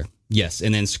article here. Yes,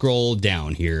 and then scroll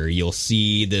down here. You'll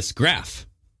see this graph.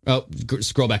 Oh,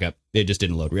 scroll back up. It just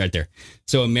didn't load right there.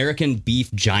 So American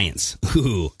beef giants.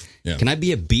 Ooh. Yeah. Can I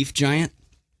be a beef giant?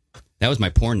 That was my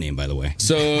porn name, by the way.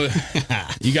 So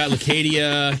you got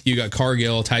Leucadia, you got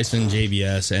Cargill, Tyson,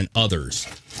 JBS, and others.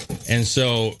 And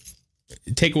so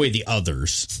take away the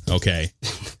others, okay?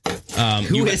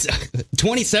 Who is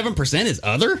 27% is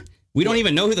other? We don't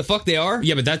even know who the fuck they are.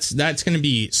 Yeah, but that's going to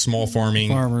be small farming.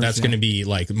 Farmers, that's going to be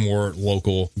like more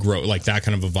local grow, like that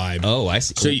kind of a vibe. Oh, I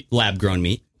see. So lab grown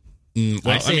meat. I'm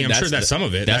sure that's some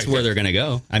of it. That's where they're going to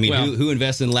go. I mean, who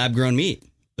invests in lab grown meat?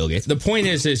 Bill Gates. The point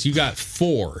is you got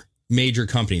 4 major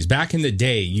companies. Back in the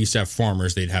day, you used to have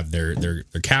farmers. They'd have their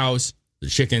cows, their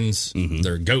chickens,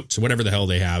 their goats, whatever the hell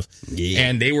they have,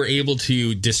 and they were able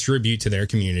to distribute to their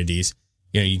communities.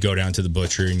 You go down to the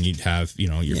butcher and you'd have,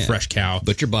 your fresh cow.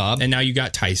 Butcher Bob. And now you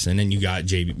got Tyson and you got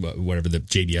whatever the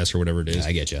JBS or whatever it is. Yeah,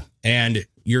 I get you. And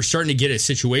you're starting to get a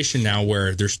situation now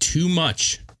where there's too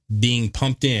much being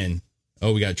pumped in.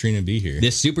 Oh, we got Trina B here.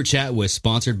 This super chat was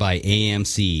sponsored by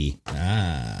AMC.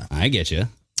 I get you.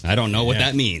 I don't know what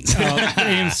that means.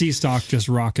 AMC stock just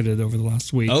rocketed over the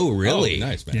last week. Oh, really? Oh,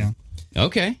 nice, man. Yeah.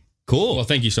 Okay, cool. Well,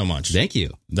 thank you so much. Thank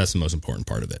you. That's the most important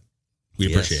part of it.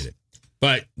 We appreciate it.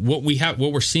 But what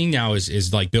we're seeing now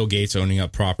is like Bill Gates owning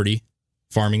up property,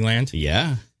 farming land.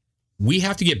 Yeah. We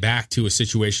have to get back to a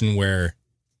situation where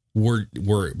we're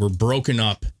broken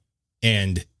up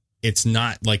and it's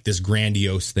not like this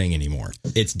grandiose thing anymore.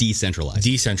 It's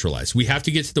decentralized. We have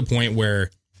to get to the point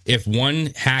where if one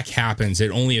hack happens,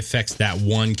 it only affects that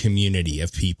one community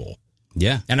of people.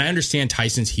 Yeah. And I understand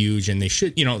Tyson's huge and they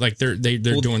should, like they're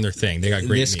doing their thing. They got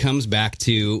great This meat. comes back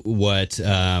to what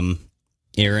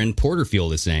Aaron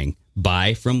Porterfield is saying.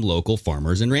 Buy from local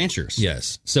farmers and ranchers.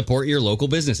 Yes. Support your local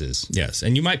businesses. Yes.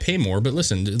 And you might pay more, but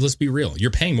listen, let's be real.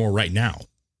 You're paying more right now.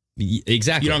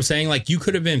 Exactly. You know what I'm saying? Like you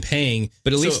could have been paying,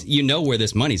 but at least you know where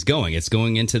this money's going. It's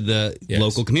going into the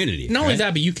local community. Not only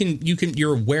that, but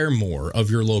you're aware more of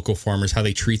your local farmers, how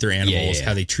they treat their animals,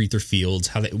 how they treat their fields,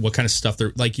 what kind of stuff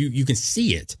they're like. You can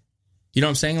see it. You know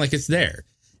what I'm saying? Like it's there.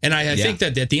 And I think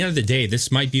that at the end of the day,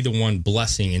 this might be the one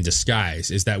blessing in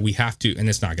disguise is that we have to, and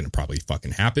it's not going to probably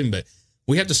fucking happen, but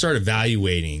we have to start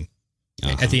evaluating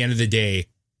at the end of the day,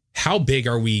 how big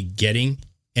are we getting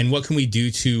and what can we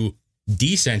do to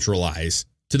decentralize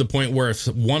to the point where if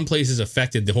one place is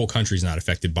affected, the whole country's not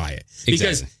affected by it.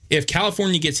 Because if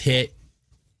California gets hit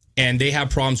and they have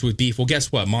problems with beef, well,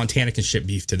 guess what? Montana can ship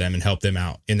beef to them and help them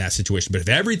out in that situation. But if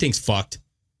everything's fucked,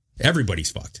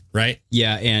 everybody's fucked, right?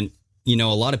 Yeah, and a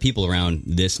lot of people around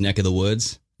this neck of the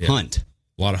woods hunt.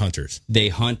 A lot of hunters. They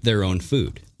hunt their own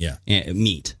food. Yeah. And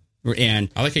meat. And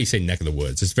I like how you say neck of the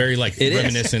woods. It's very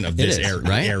reminiscent of this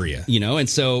area. And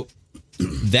so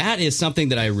that is something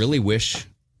that I really wish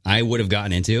I would have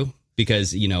gotten into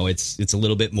because, it's a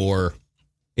little bit more,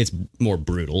 it's more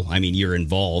brutal. I mean, you're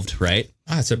involved, right?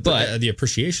 But the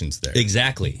appreciation's there.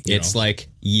 Exactly. It's like,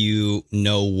 you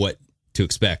know what to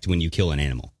expect when you kill an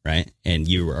animal, right? And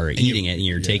you are eating it and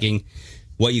you're taking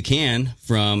what you can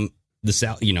from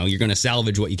the, you're going to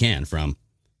salvage what you can from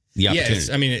the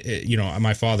opportunity. Yeah,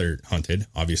 my father hunted,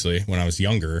 obviously, when I was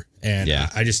younger, and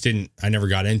I never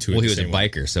got into it. Well, he was a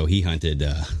biker, so he hunted.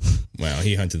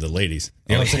 He hunted the ladies.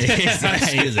 He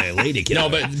was a lady killer. No,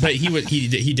 but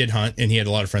he did hunt, and he had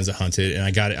a lot of friends that hunted, and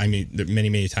I got it. I mean,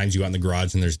 many times you go out in the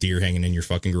garage and there's deer hanging in your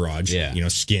fucking garage,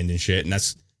 skinned and shit, and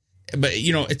that's. But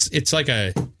it's like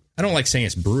I don't like saying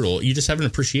it's brutal. You just have an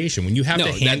appreciation when you have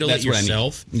to handle it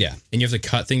yourself. I mean. Yeah, and you have to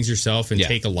cut things yourself and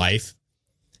take a life.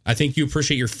 I think you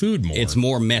appreciate your food more. It's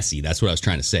more messy. That's what I was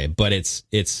trying to say. But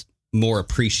it's more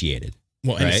appreciated.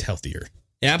 Well, and it's healthier.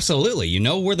 Absolutely. You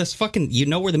know where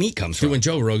the meat comes from. When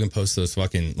Joe Rogan posts those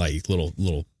fucking like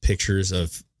little pictures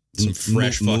of some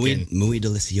fresh fucking muy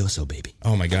delicioso, baby.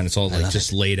 Oh my god, it's all like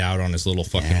just laid out on his little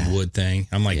fucking wood thing.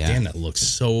 I'm like, damn, that looks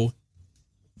so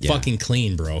fucking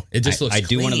clean, bro. It just looks. I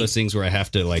do one of those things where I have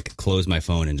to like close my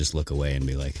phone and just look away and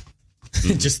be like.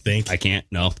 Just think. I can't.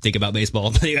 No. Think about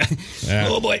baseball.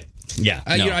 Oh boy. Yeah.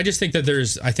 I just think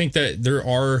that there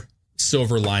are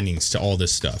silver linings to all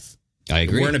this stuff. I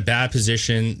agree. We're in a bad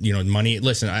position. Money.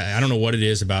 Listen, I don't know what it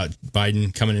is about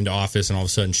Biden coming into office and all of a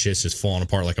sudden shit's just falling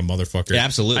apart like a motherfucker. Yeah,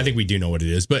 absolutely. I think we do know what it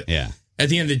is, but at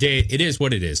the end of the day, it is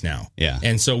what it is now. Yeah.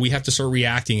 And so we have to start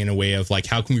reacting in a way of like,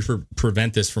 how can we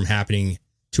prevent this from happening?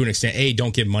 To an extent, A,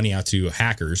 don't give money out to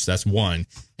hackers. That's one.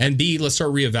 And B, let's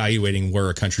start reevaluating where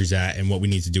our country's at and what we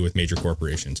need to do with major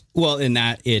corporations. Well, in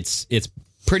that, it's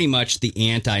pretty much the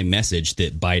anti-message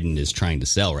that Biden is trying to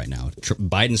sell right now.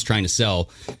 Biden's trying to sell,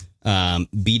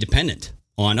 be dependent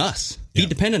on us. Be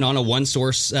dependent on a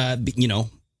one-source,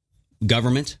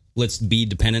 government. Let's be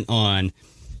dependent on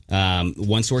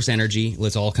one-source energy.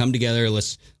 Let's all come together.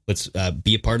 Let's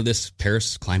be a part of this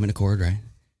Paris Climate Accord, right?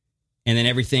 And then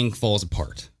everything falls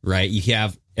apart, right? You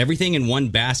have everything in one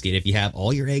basket. If you have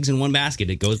all your eggs in one basket,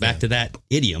 it goes back to that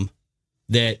idiom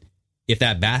that if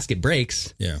that basket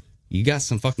breaks, you got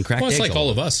some fucking cracked eggs. Well, it's like all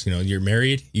of us. You're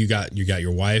married, you got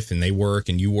your wife, and they work,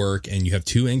 and you work, and you have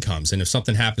two incomes. And if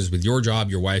something happens with your job,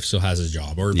 your wife still has a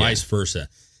job, or vice versa.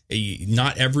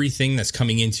 Not everything that's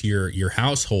coming into your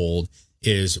household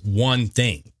is one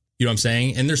thing. You know what I'm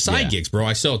saying? And there's side gigs, bro.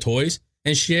 I sell toys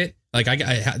and shit. Like I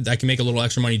can make a little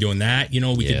extra money doing that.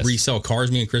 We could resell cars.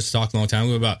 Me and Chris talked a long time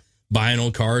ago about buying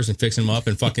old cars and fixing them up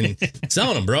and fucking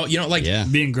selling them, bro.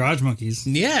 Being garage monkeys.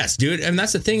 Yes, dude. And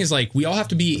that's the thing is like we all have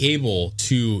to be able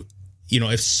to,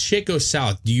 if shit goes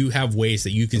south, do you have ways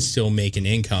that you can still make an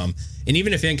income? And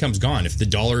even if income's gone, if the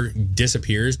dollar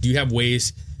disappears, do you have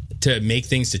ways to make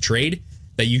things to trade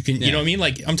that you can, you know what I mean?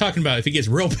 Like I'm talking about if it gets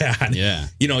real bad. Yeah.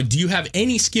 Do you have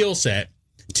any skill set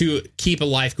to keep a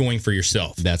life going for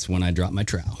yourself? That's when I drop my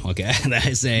trowel. Okay.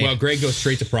 I say, well, Greg goes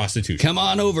straight to prostitution. Come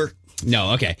on over.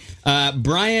 No. Okay.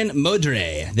 Brian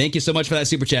Modre, thank you so much for that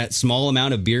super chat. Small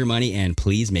amount of beer money, and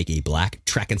please make a black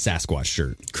Trackin' Sasquatch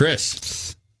shirt.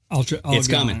 Chris. It's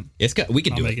coming. We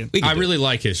can do it. I really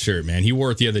like his shirt, man. He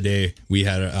wore it the other day. We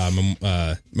had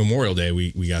Memorial Day.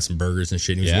 We got some burgers and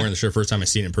shit. And he was wearing the shirt first time I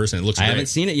seen it in person. It looks great. I haven't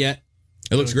seen it yet.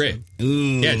 It looks great.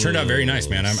 Ooh, yeah, it turned out very nice,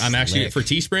 man. I'm actually, for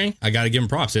Teespring, I got to give him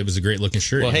props. It was a great looking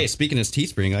shirt. Well, hey, speaking of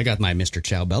Teespring, I got my Mr.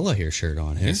 Ciao Bella here shirt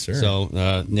on here. Yes, sir.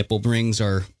 So nipple rings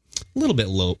are a little bit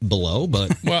below,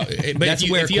 but, well, that's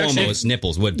where Cuomo's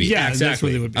nipples would be. Yeah, exactly. That's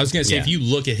where they would be. I was going to say, if you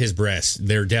look at his breasts,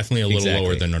 they're definitely a little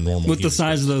lower than a normal. With the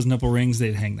size of those nipple rings,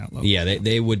 they'd hang that low. Yeah,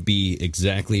 they would be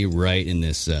exactly right in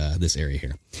this this area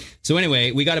here. So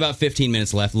anyway, we got about 15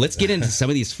 minutes left. Let's get into some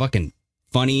of these fucking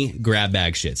funny grab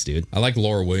bag shits, dude. I like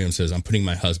Laura Williams says, I'm putting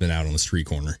my husband out on the street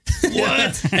corner.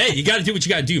 What? Hey, you got to do what you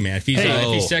got to do, man. If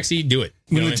he's sexy, do it.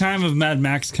 When the time of Mad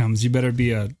Max comes, you better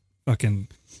be a fucking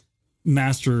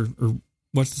master, or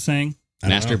what's the saying?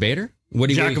 Masturbator? What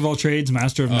do you Jack of all trades,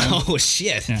 master of none. Oh,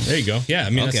 shit. Yeah. There you go. Yeah, I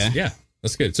mean, okay.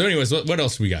 That's good. So anyways, what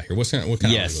else we got here? What kind of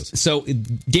yes. So,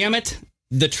 damn it,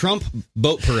 the Trump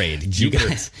boat parade. You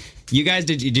guys,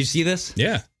 did you see this?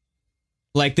 Yeah.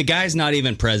 Like, the guy's not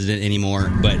even president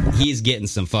anymore, but he's getting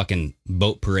some fucking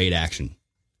boat parade action.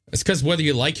 It's because whether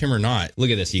you like him or not,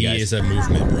 look at this, you guys. He is a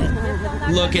movement, bro.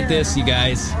 Look at this, you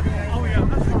guys.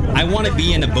 I want to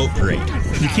be in a boat parade.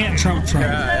 You can't Trump.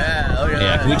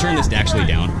 Yeah, can we turn this actually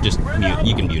down? Just mute.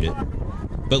 You can mute it.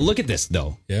 But look at this,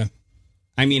 though. Yeah.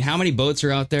 I mean, how many boats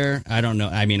are out there? I don't know.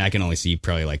 I mean, I can only see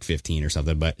probably like 15 or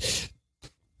something, but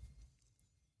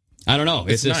I don't know.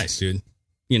 It's just nice, dude.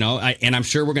 You know, and I'm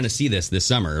sure we're going to see this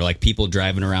summer, like people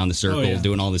driving around the circle,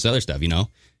 doing all this other stuff, you know?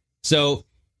 So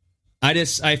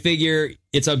I figure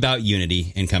it's about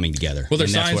unity and coming together. Well,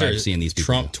 there's signs I'm seeing these people.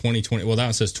 Trump 2020. Well, that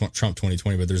one says Trump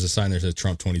 2020, but there's a sign that says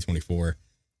Trump 2024.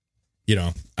 You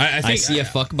know, I think I see a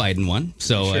fuck Biden one.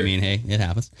 So, sure. I mean, hey, it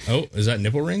happens. Oh, is that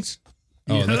nipple rings?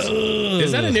 Oh,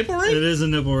 is that a nipple ring? It is a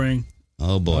nipple ring.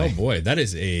 Oh, boy. Oh, boy. That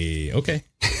is okay.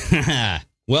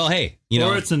 Well, hey, you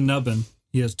know. Or it's a nubbin.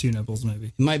 He has two nipples, maybe.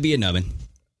 It might be a nubbin.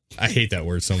 I hate that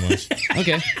word so much.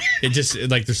 Okay. It just,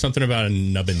 like, there's something about a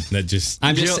nubbin that just...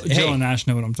 Jill and Ash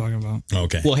know what I'm talking about.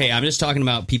 Okay. Well, hey, I'm just talking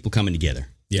about people coming together.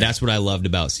 Yeah. That's what I loved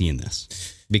about seeing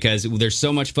this. Because there's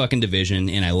so much fucking division,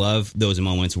 and I love those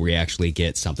moments where you actually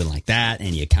get something like that,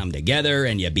 and you come together,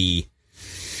 and you be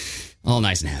all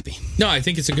nice and happy. No, I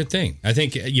think it's a good thing. I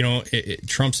think, you know,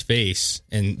 Trump's face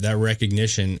and that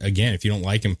recognition, again, if you don't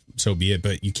like him, so be it,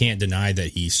 but you can't deny that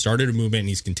he started a movement and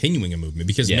he's continuing a movement,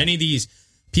 because many of these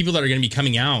people that are going to be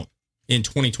coming out in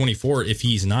 2024, if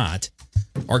he's not,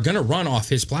 are going to run off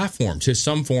his platform to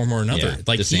some form or another.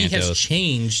 Like, DeSantis. He has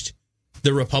changed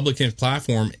the Republican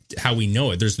platform how we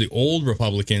know it. There's the old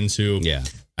Republicans who,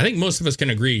 I think most of us can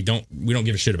agree, we don't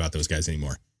give a shit about those guys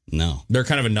anymore. No. They're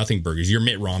kind of a nothing burgers. You're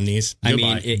Mitt Romney's. I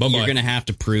mean, you're going to have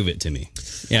to prove it to me.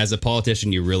 Yeah, as a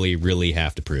politician, you really, really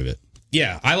have to prove it.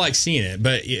 Yeah, I like seeing it,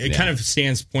 but it kind of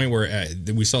stands point where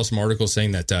we saw some articles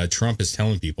saying that Trump is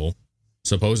telling people,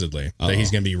 supposedly, that he's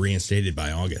going to be reinstated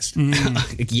by August.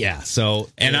 Yeah, so...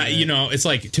 And, it's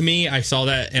like, to me, I saw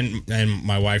that, and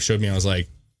my wife showed me, I was like,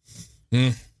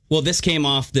 Well, this came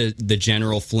off the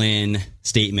General Flynn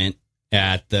statement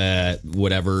at the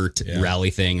whatever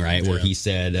rally thing, right? Where he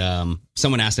said,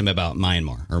 someone asked him about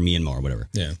Myanmar or whatever.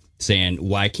 Yeah. Saying,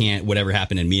 why can't whatever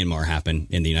happened in Myanmar happen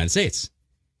in the United States?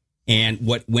 And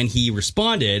when he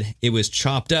responded, it was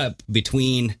chopped up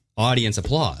between audience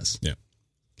applause. Yeah.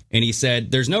 And he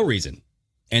said, there's no reason.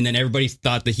 And then everybody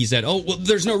thought that he said, oh, well,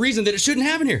 there's no reason that it shouldn't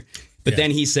happen here. But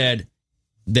then he said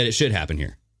that it should happen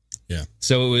here. Yeah.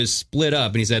 So it was split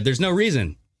up, and he said, there's no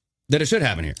reason that it should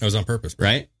happen here. That was on purpose, bro.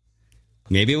 Right?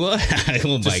 Maybe it was.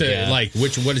 Oh my God. Like,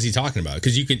 what is he talking about?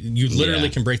 Because you literally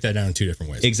can break that down in two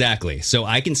different ways. Exactly. So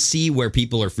I can see where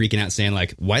people are freaking out saying,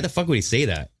 like, why the fuck would he say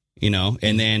that? You know?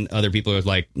 And then other people are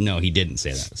like, no, he didn't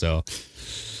say that. So,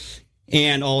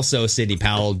 and also Sidney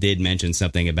Powell did mention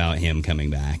something about him coming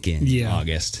back in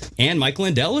August. And Mike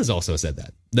Lindell has also said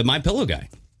that. The My Pillow guy.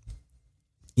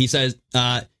 He says,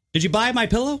 did you buy My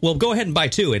Pillow? Well, go ahead and buy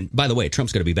two. And by the way,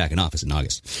 Trump's going to be back in office in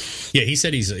August. Yeah, he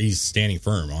said he's standing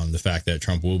firm on the fact that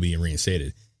Trump will be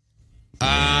reinstated.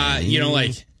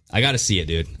 Like, I got to see it,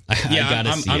 dude.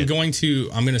 I'm going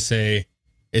to say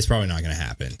it's probably not going to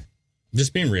happen.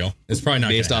 Just being real, it's probably not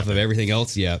based off of everything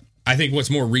else. Yeah, I think what's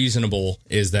more reasonable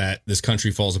is that this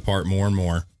country falls apart more and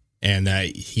more, and that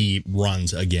he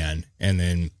runs again, and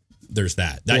then there's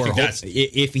that.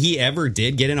 If he ever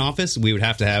did get in office, we would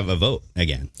have to have a vote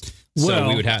again. So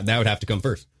that would have to come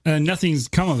first. Nothing's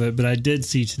come of it, but I did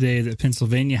see today that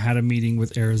Pennsylvania had a meeting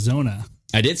with Arizona.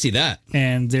 I did see that.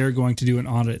 And they're going to do an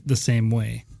audit the same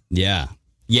way. Yeah.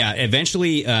 Yeah.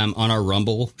 Eventually, on our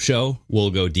Rumble show,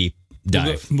 we'll go deep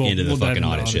dive into the fucking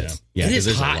audit shit. Yeah, it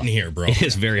is hot in here, bro. It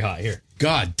is very hot here.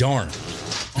 God darn.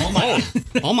 All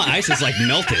my ice is like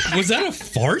melted. Was that a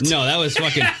fart? No, that was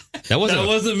fucking... That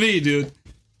wasn't me, dude.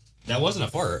 That wasn't a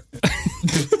fart.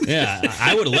 Yeah,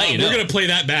 I would have let you know. We're gonna play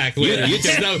that back later.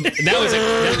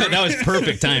 That was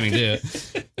perfect timing too.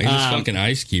 Like this fucking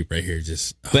ice cube right here,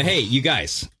 just. But hey, you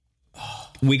guys,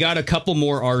 we got a couple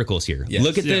more articles here. Yes.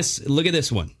 Look at this. Look at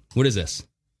this one. What is this?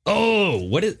 Oh,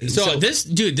 what is so this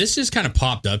dude? This just kind of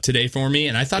popped up today for me,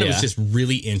 and I thought it was just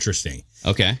really interesting.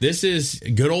 Okay, this is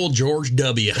good old George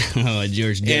W. Oh,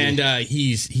 George W. And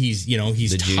he's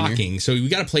talking. So we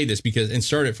got to play this and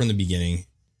start it from the beginning.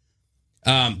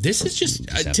 This is just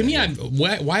to me.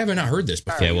 Why have I not heard this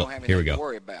before? Okay, well, here we go.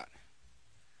 Worry about.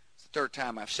 It's the third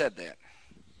time I've said that.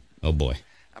 Oh boy.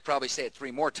 I'll probably say it 3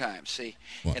 more times. See,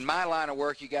 in my line of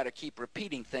work, you got to keep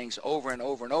repeating things over and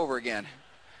over and over again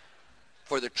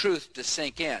for the truth to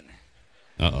sink in.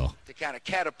 Uh-oh. To kind of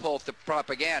catapult the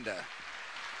propaganda.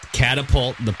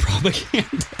 Catapult the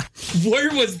propaganda.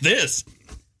 Where was this?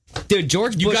 Dude,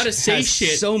 George Bush gotta say has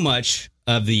shit. so much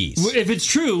of these. If it's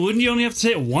true, wouldn't you only have to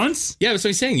say it once? Yeah, that's what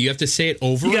he's saying. You have to say it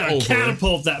over You and gotta over.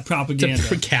 catapult that propaganda.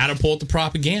 To catapult the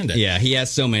propaganda. Yeah, he has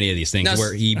so many of these things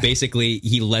where he basically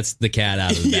lets the cat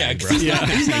out of the bag, bro.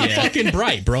 He's not fucking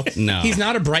bright, bro. No. He's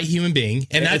not a bright human being.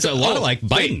 And that's a lot like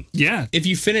Biden. Yeah. If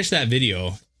you finish that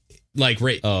video, like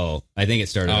right. Oh, I think it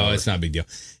started. Oh, it's not a big deal.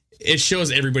 It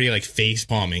shows everybody like face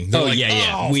palming. Oh, like,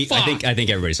 yeah. Oh, I think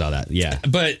everybody saw that. Yeah.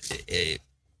 But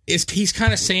he's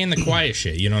kind of saying the quiet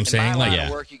shit. You know what I'm saying? In my Like, line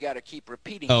of work, you got to keep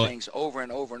repeating things over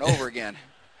and over and over again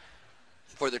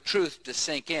for the truth to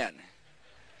sink in.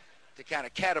 To kind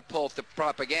of catapult the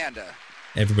propaganda.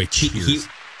 Everybody cheers.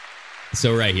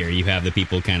 So right here, you have the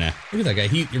people kind of... Look at that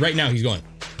guy. Right now, he's going...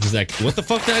 He's like, what the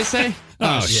fuck did I say?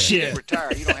 Oh, shit.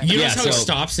 Retired. You don't have You notice how it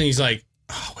stops and he's like,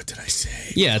 oh, what did I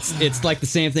say? Yeah, it's like the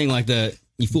same thing like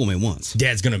you fooled me once.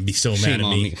 Dad's going to be so Shame mad at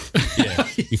on me. Yeah.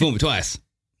 You fooled me twice.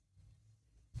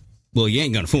 Well, you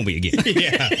ain't going to fool me again.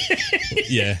 Yeah.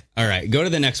 Yeah. All right, go to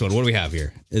the next one. What do we have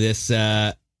here? This...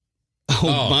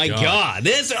 Oh my God!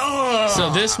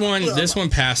 So this one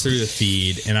passed through the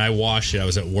feed, and I watched it. I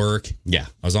was at work. Yeah,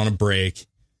 I was on a break,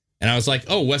 and I was like,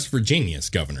 "Oh, West Virginia's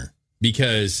governor,"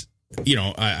 because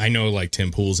I know like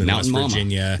Tim Pool's in Mountain West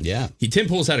Virginia. Mama. Yeah, Tim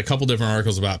Pool's had a couple different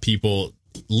articles about people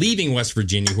leaving West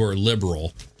Virginia who are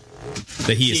liberal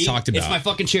that he has talked about. It's my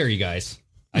fucking chair, you guys.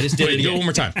 I just did it again. Do it one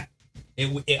more time.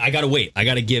 I gotta wait. I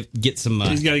gotta get some.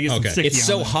 He's gotta get some sticky. It's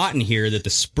so hot in here that the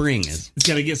spring is. It's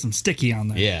gotta get some sticky on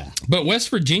there. Yeah, but West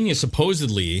Virginia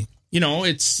supposedly,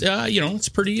 it's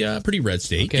pretty red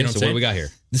state. Okay, you know so what do we got here?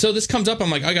 So this comes up.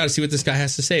 I'm like, I got to see what this guy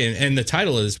has to say, and the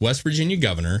title is West Virginia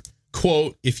governor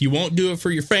quote: "If you won't do it for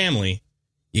your family,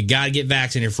 you got to get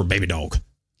vaccinated for baby dog."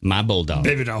 My bulldog.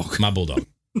 Baby dog. My bulldog.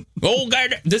 Oh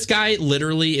God, this guy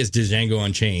literally is Django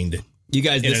Unchained. You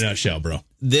guys, in a nutshell, bro.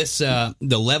 This the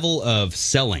level of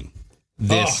selling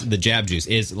the jab juice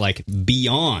is like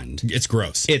beyond. It's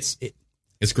gross. It's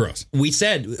gross. We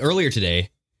said earlier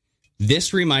today,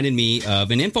 this reminded me of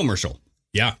an infomercial.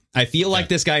 Yeah, I feel like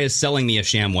this guy is selling me a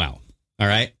ShamWow. All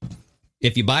right,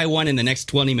 if you buy one in the next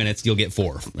 20 minutes, you'll get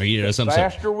 4. Or the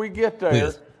faster we get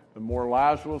there, the more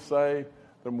lives we'll save,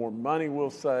 the more money we'll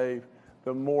save,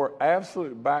 the more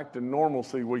absolute back to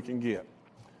normalcy we can get.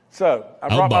 So, I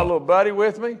brought my little buddy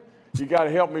with me. You got to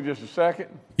help me just a second.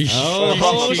 I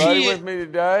brought my buddy with me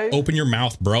today. Open your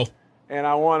mouth, bro. And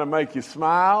I want to make you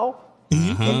smile.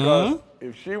 Because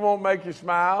if she won't make you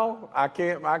smile, I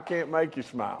can't make you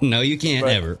smile. No, you can't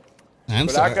ever. I'm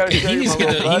sorry. I gotta show he you needs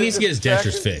to get his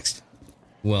dentures fixed.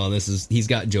 Well, he's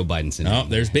got Joe Biden syndrome. Oh,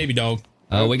 there's baby dog.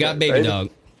 Oh, we got baby dog.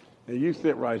 Now you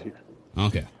sit right here.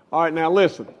 Okay. All right, now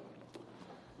listen.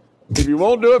 If you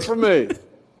won't do it for me,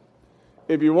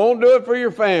 if you won't do it for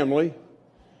your family,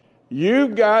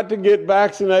 you've got to get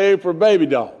vaccinated for baby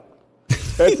dog.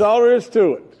 That's all there is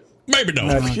to it. Baby dog.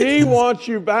 Now, she wants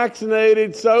you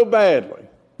vaccinated so badly,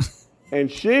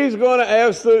 and she's going to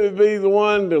absolutely be the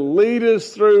one to lead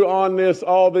us through on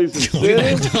all these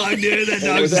incentives. That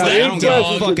dog's I don't give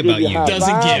a fuck about you.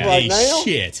 Doesn't give a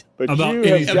shit but about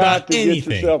you have got to anything.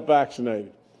 get yourself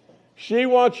vaccinated. She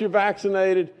wants you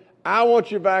vaccinated. I want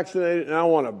you vaccinated, and I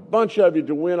want a bunch of you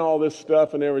to win all this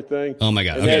stuff and everything. Oh, my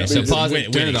God. And Okay, so that'd be pause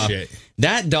it. Turn it off. Shit.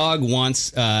 That dog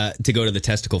wants to go to the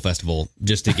testicle festival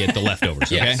just to get the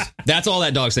leftovers, okay? Yes. That's all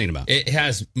that dog's thinking about. It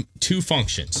has 2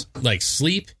 functions, like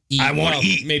sleep, eat. I want to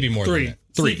eat. Maybe more 3. than that.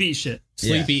 3. Sleep, eat shit.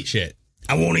 Sleep, eat shit.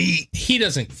 I want to eat. He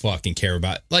doesn't fucking care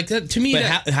about like that. To me,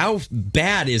 But how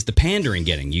bad is the pandering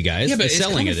getting, you guys? yeah, but the it's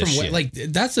selling coming of this from shit. like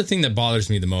that's the thing that bothers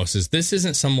me the most is this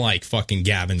isn't some like fucking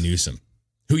Gavin Newsom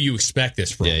who you expect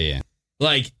this from. Yeah.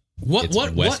 Like what It's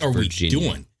what West are Virginia. we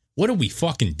doing? What are we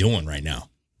fucking doing right now?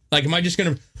 Like, am I just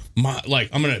going to,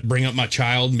 I'm going to bring up my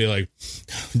child and be like,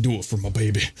 do it for my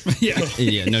baby.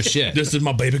 Yeah, no shit. This is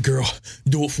my baby girl.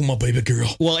 Do it for my baby girl.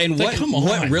 Well, and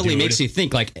what really makes you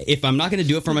think, like, if I'm not going to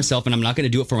do it for myself and I'm not going to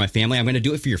do it for my family, I'm going to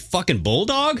do it for your fucking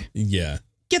bulldog? Yeah.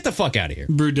 Get the fuck out of here.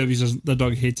 Brew W says the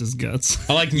dog hates his guts.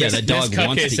 I like that dog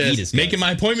wants to eat his guts. Making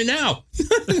my appointment now.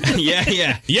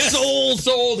 Yeah. Yes.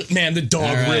 Sold. Man, the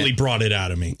dog really brought it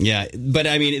out of me. Yeah, but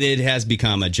I mean, it has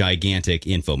become a gigantic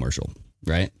infomercial,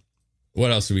 right?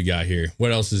 What else do we got here?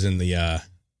 What else is in the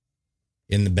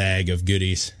bag of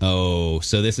goodies? Oh,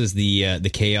 so this is the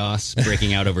chaos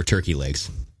breaking out over turkey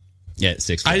legs. Yeah,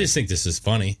 6 I just think this is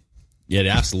funny. It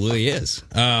absolutely is.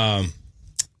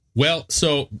 Well,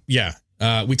 so yeah.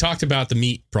 We talked about the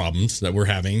meat problems that we're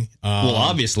having. Well,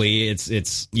 obviously,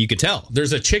 it's you could tell.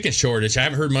 There's a chicken shortage. I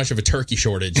haven't heard much of a turkey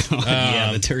shortage.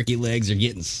 Yeah, the turkey legs are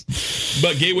getting...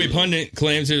 But Gateway Pundit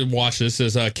claims to watch this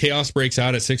as chaos breaks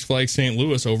out at Six Flags St.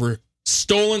 Louis over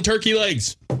stolen turkey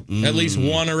legs. At least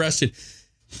one arrested.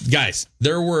 Guys,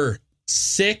 there were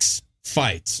 6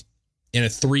 fights in a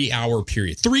 3-hour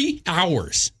period. 3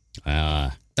 hours.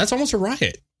 That's almost a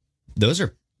riot.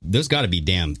 Those got to be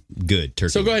damn good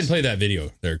turkey. So go ahead and play that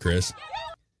video there, Chris.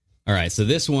 All right, so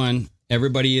this one,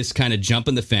 everybody is kind of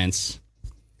jumping the fence.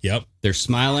 Yep. They're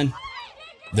smiling.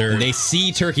 They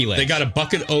see turkey legs. They got a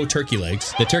bucket of turkey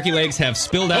legs. The turkey legs have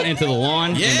spilled out into the lawn,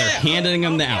 and they're handing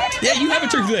them out. Yeah, you have a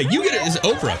turkey leg. You get it. It's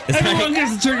Oprah. Everyone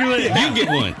gets a turkey leg. You get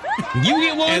one. You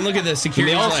get one. And look at the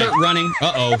security. They all start running.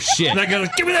 Uh-oh, shit. That guy goes,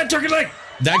 give me that turkey leg.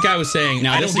 That guy was saying,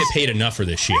 I don't get paid enough for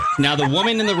this shit. Now, the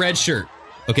woman in the red shirt,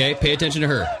 okay, pay attention to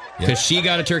her. Because she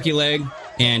got a turkey leg,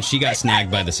 and she got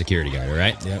snagged by the security guard, all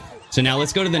right? Yep. So now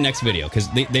let's go to the next video, because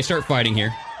they start fighting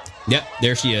here. Yep,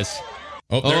 there she is.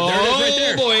 Oh, there it is right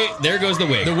there. Oh, boy, there goes the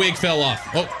wig. The wig fell off.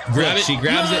 Oh, grab it. She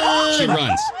grabs it, she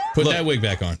runs. Put that wig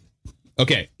back on.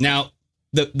 Okay, now,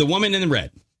 the woman in the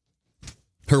red,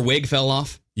 her wig fell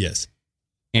off. Yes.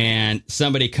 And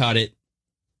somebody caught it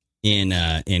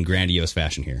in grandiose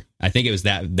fashion here. I think it was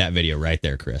that video right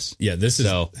there, Chris. Yeah, this is...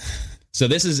 So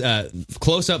this is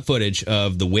close-up footage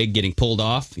of the wig getting pulled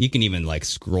off. You can even, like,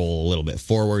 scroll a little bit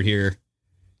forward here.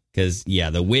 Because, yeah,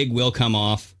 the wig will come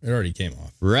off. It already came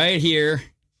off. Right here.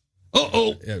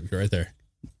 Oh! Yeah, right there.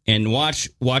 And watch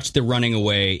the running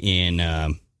away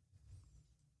in...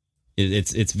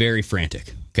 It's very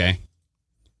frantic, okay?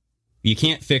 You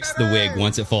can't fix the wig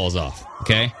once it falls off,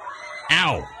 okay?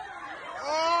 Ow!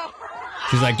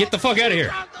 She's like, get the fuck out of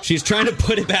here. She's trying to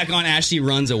put it back on as she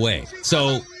runs away.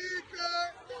 So...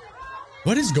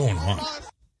 What is going on?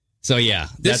 So, yeah,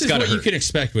 this is what you can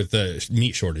expect with the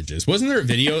meat shortages. Wasn't there a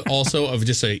video also of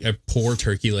just a poor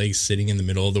turkey leg sitting in the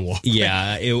middle of the walkway?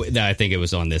 Yeah, I think it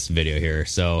was on this video here.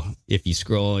 So if you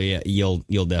scroll, you'll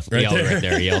definitely right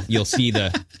there. You'll see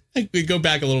the go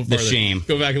back a little farther. The shame.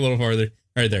 Go back a little farther.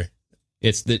 Right there.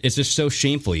 It's just so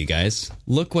shameful, you guys.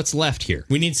 Look what's left here.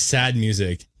 We need sad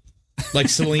music, like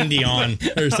Celine Dion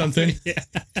or something. Yeah.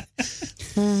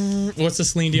 What's the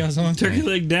Celine Dion song? Turkey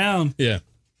leg down. Yeah.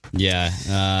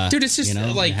 Yeah. Dude, it's just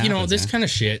this kind of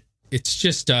shit. It's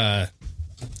just, goddamn,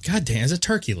 it's a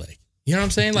turkey leg. You know what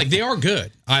I'm saying? Like, they are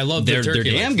good. I love their turkey legs.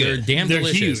 They're damn good. They're damn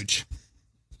delicious. Huge.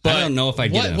 But I don't know if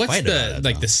I'd get in a fight about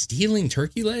that, the stealing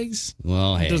turkey legs?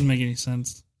 Well, hey. It doesn't make any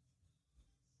sense.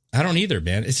 I don't either,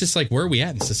 man. It's just like, where are we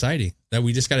at in society? That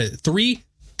we just got 3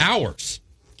 hours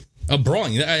of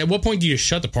brawling. At what point do you just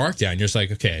shut the park down? You're just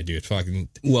like, okay, dude, fucking.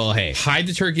 Well, hey, hide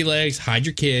the turkey legs, hide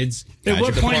your kids. At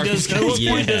what point does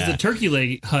the turkey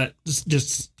leg hut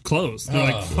just close? They're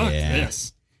like, fuck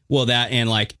this. Well, that and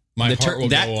like my heart will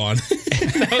go on.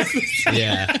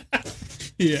 Yeah.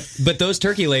 Yeah. But those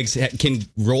turkey legs can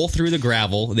roll through the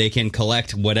gravel. They can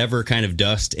collect whatever kind of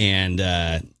dust and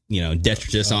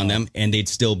detritus on them, and they'd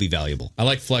still be valuable. I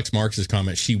like Flex Marx's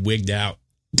comment. She wigged out.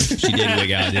 She did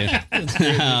wig out, dude.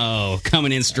 Oh,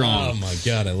 coming in strong. Oh, my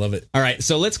God. I love it. All right.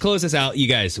 So let's close this out, you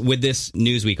guys, with this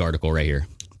Newsweek article right here.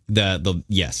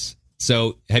 Yes.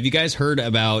 So have you guys heard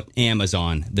about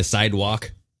Amazon, the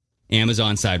sidewalk?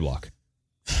 Amazon Sidewalk.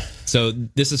 So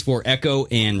this is for Echo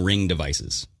and Ring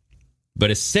devices.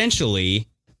 But essentially,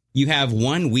 you have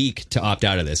 1 week to opt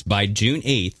out of this. By June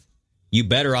 8th, you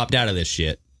better opt out of this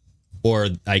shit. Or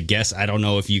I guess, I don't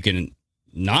know if you can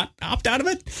not opt out of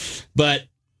it. But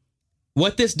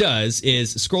what this does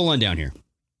is, scroll on down here.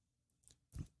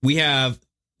 We have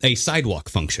a sidewalk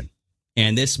function.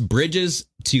 And this bridges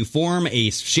to form a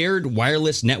shared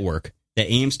wireless network that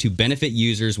aims to benefit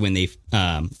users when they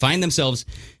find themselves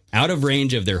out of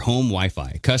range of their home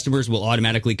Wi-Fi. Customers will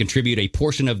automatically contribute a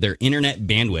portion of their internet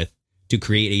bandwidth to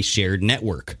create a shared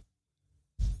network.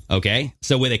 Okay?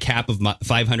 So with a cap of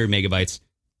 500 megabytes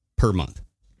per month.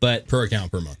 But per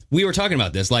account per month. We were talking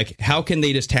about this. Like, how can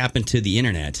they just tap into the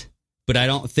internet? But I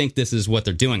don't think this is what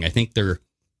they're doing. I think they're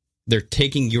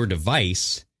taking your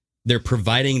device, they're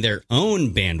providing their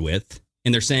own bandwidth,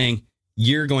 and they're saying,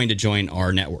 you're going to join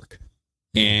our network.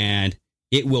 And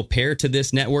it will pair to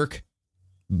this network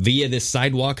via this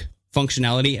sidewalk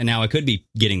functionality. And now I could be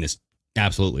getting this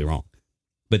absolutely wrong,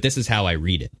 but this is how I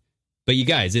read it. But you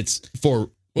guys, it's for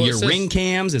your Ring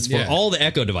cams. It's for all the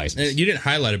Echo devices. You didn't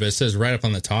highlight it, but it says right up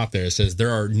on the top there, it says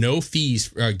there are no fees.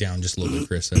 Down just a little bit,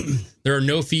 Chris. There are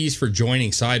no fees for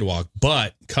joining Sidewalk,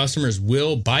 but customers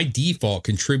will by default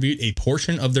contribute a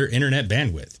portion of their internet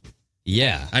bandwidth.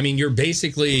 Yeah. I mean, you're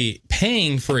basically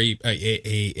paying for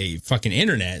a fucking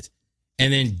internet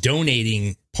and then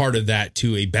donating part of that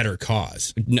to a better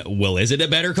cause. No, well, is it a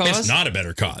better cause? It's not a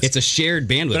better cause. It's a shared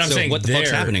bandwidth. But I'm saying what the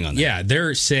fuck's happening on that? Yeah,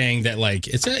 they're saying that like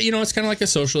it's it's kind of like a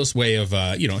socialist way of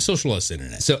socialist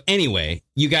internet. So anyway,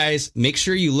 you guys make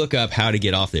sure you look up how to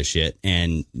get off this shit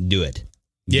and do it.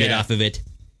 Get off of it.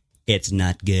 It's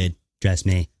not good. Trust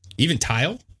me. Even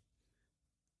Tile?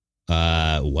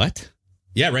 What?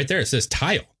 Yeah, right there. It says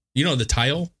Tile. You know the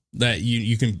Tile that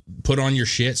you can put on your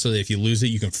shit so that if you lose it,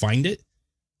 you can find it?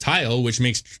 Tile, which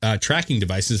makes tracking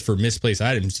devices for misplaced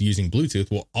items using Bluetooth,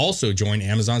 will also join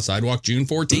Amazon Sidewalk June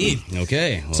 14th.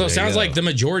 Okay. Well, so it sounds like the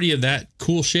majority of that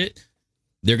cool shit,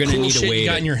 they're going to need a way you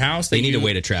got in your house. They need a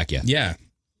way to track you. Yeah.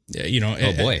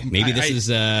 Oh boy. Maybe this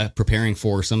is preparing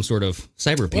for some sort of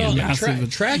cyber pandemic. Well,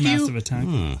 track you. Massive attack.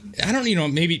 I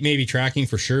don't, maybe tracking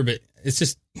for sure, but it's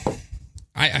just,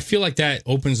 I feel like that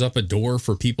opens up a door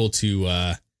for people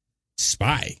to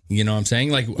spy. You know what I'm saying?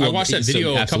 Like, I watched that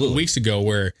video a couple of weeks ago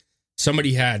where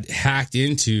somebody had hacked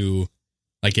into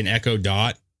like an Echo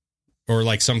Dot or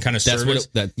like some kind of service.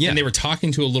 And they were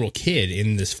talking to a little kid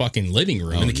in this fucking living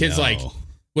room. And the kid's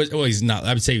he's not,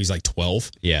 I would say he was like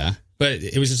 12. Yeah. But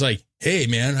it was just like, hey,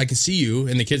 man, I can see you.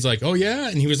 And the kid's like, oh, yeah.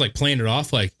 And he was like playing it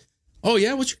off like, oh,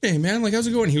 yeah, what's your name, man? Like, how's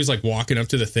it going? He was like walking up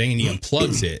to the thing and he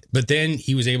unplugs it. But then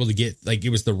he was able to get, like, it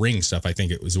was the Ring stuff, I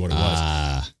think it was what it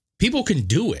was. People can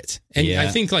do it. And I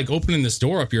think, like, opening this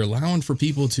door up, you're allowing for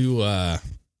people to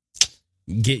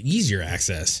get easier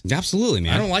access. Absolutely,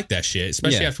 man. I don't like that shit,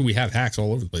 especially after we have hacks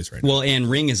all over the place right now. Well, and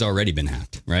Ring has already been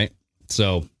hacked, right?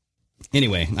 So,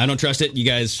 anyway, I don't trust it. You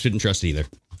guys shouldn't trust it either,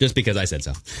 just because I said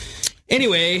so.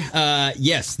 Anyway,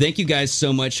 yes, thank you guys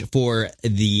so much for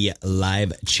the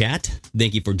live chat.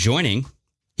 Thank you for joining.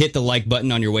 Hit the like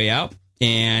button on your way out.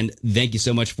 And thank you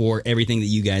so much for everything that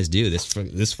you guys do. This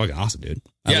is fucking awesome, dude.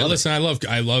 I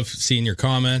love seeing your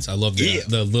comments. I love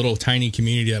the little tiny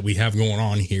community that we have going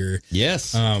on here.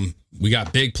 Yes. We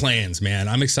got big plans, man.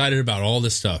 I'm excited about all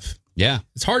this stuff. Yeah.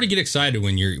 It's hard to get excited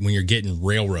when you're getting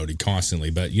railroaded constantly,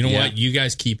 but you know what? You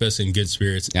guys keep us in good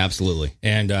spirits. Absolutely.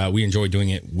 And we enjoy doing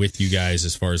it with you guys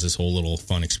as far as this whole little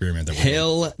fun experiment that we're doing.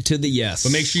 Hell to the yes.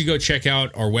 But make sure you go check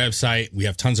out our website. We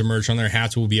have tons of merch on there.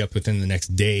 Hats will be up within the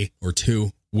next day or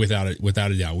two without a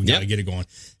doubt. We got to get it going.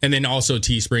 And then also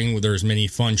Teespring, where there's many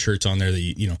fun shirts on there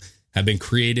that have been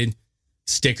created.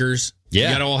 Stickers. Yeah.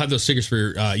 You got to all have those stickers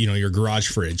for your garage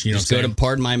fridge. Just go to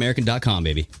pardonmyamerican.com,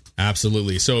 baby.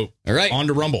 Absolutely. So, all right, on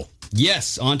to Rumble.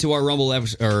 Yes, on to our Rumble.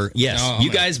 You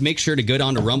guys make sure to go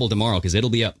down to Rumble tomorrow because it'll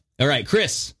be up. All right,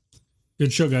 Chris.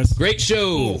 Good show, guys. Great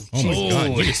show. Oh my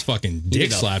God. You just fucking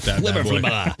dick slapped that boy.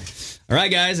 All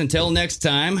right, guys. Until next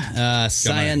time,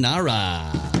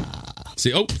 sayonara.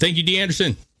 Thank you, D.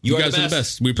 Anderson. You guys are the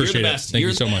best. We appreciate it. Thank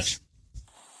you so much.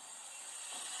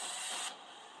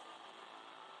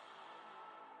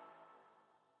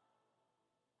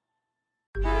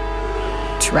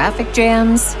 Traffic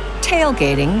jams,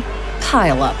 tailgating,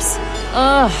 pileups.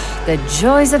 Ugh, the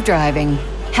joys of driving.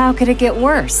 How could it get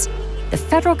worse? The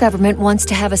federal government wants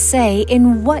to have a say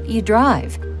in what you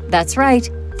drive. That's right.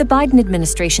 The Biden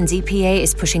administration's EPA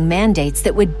is pushing mandates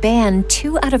that would ban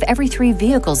 2 out of every 3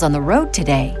 vehicles on the road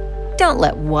today. Don't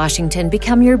let Washington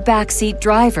become your backseat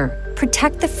driver.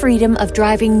 Protect the freedom of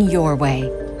driving your way.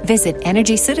 Visit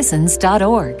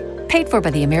EnergyCitizens.org. Paid for by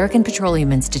the American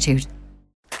Petroleum Institute.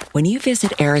 When you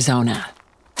visit Arizona,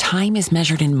 time is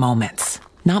measured in moments,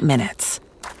 not minutes.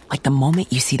 Like the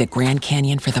moment you see the Grand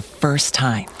Canyon for the first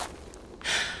time.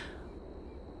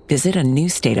 Visit a new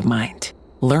state of mind.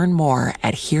 Learn more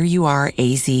at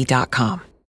hereyouareaz.com.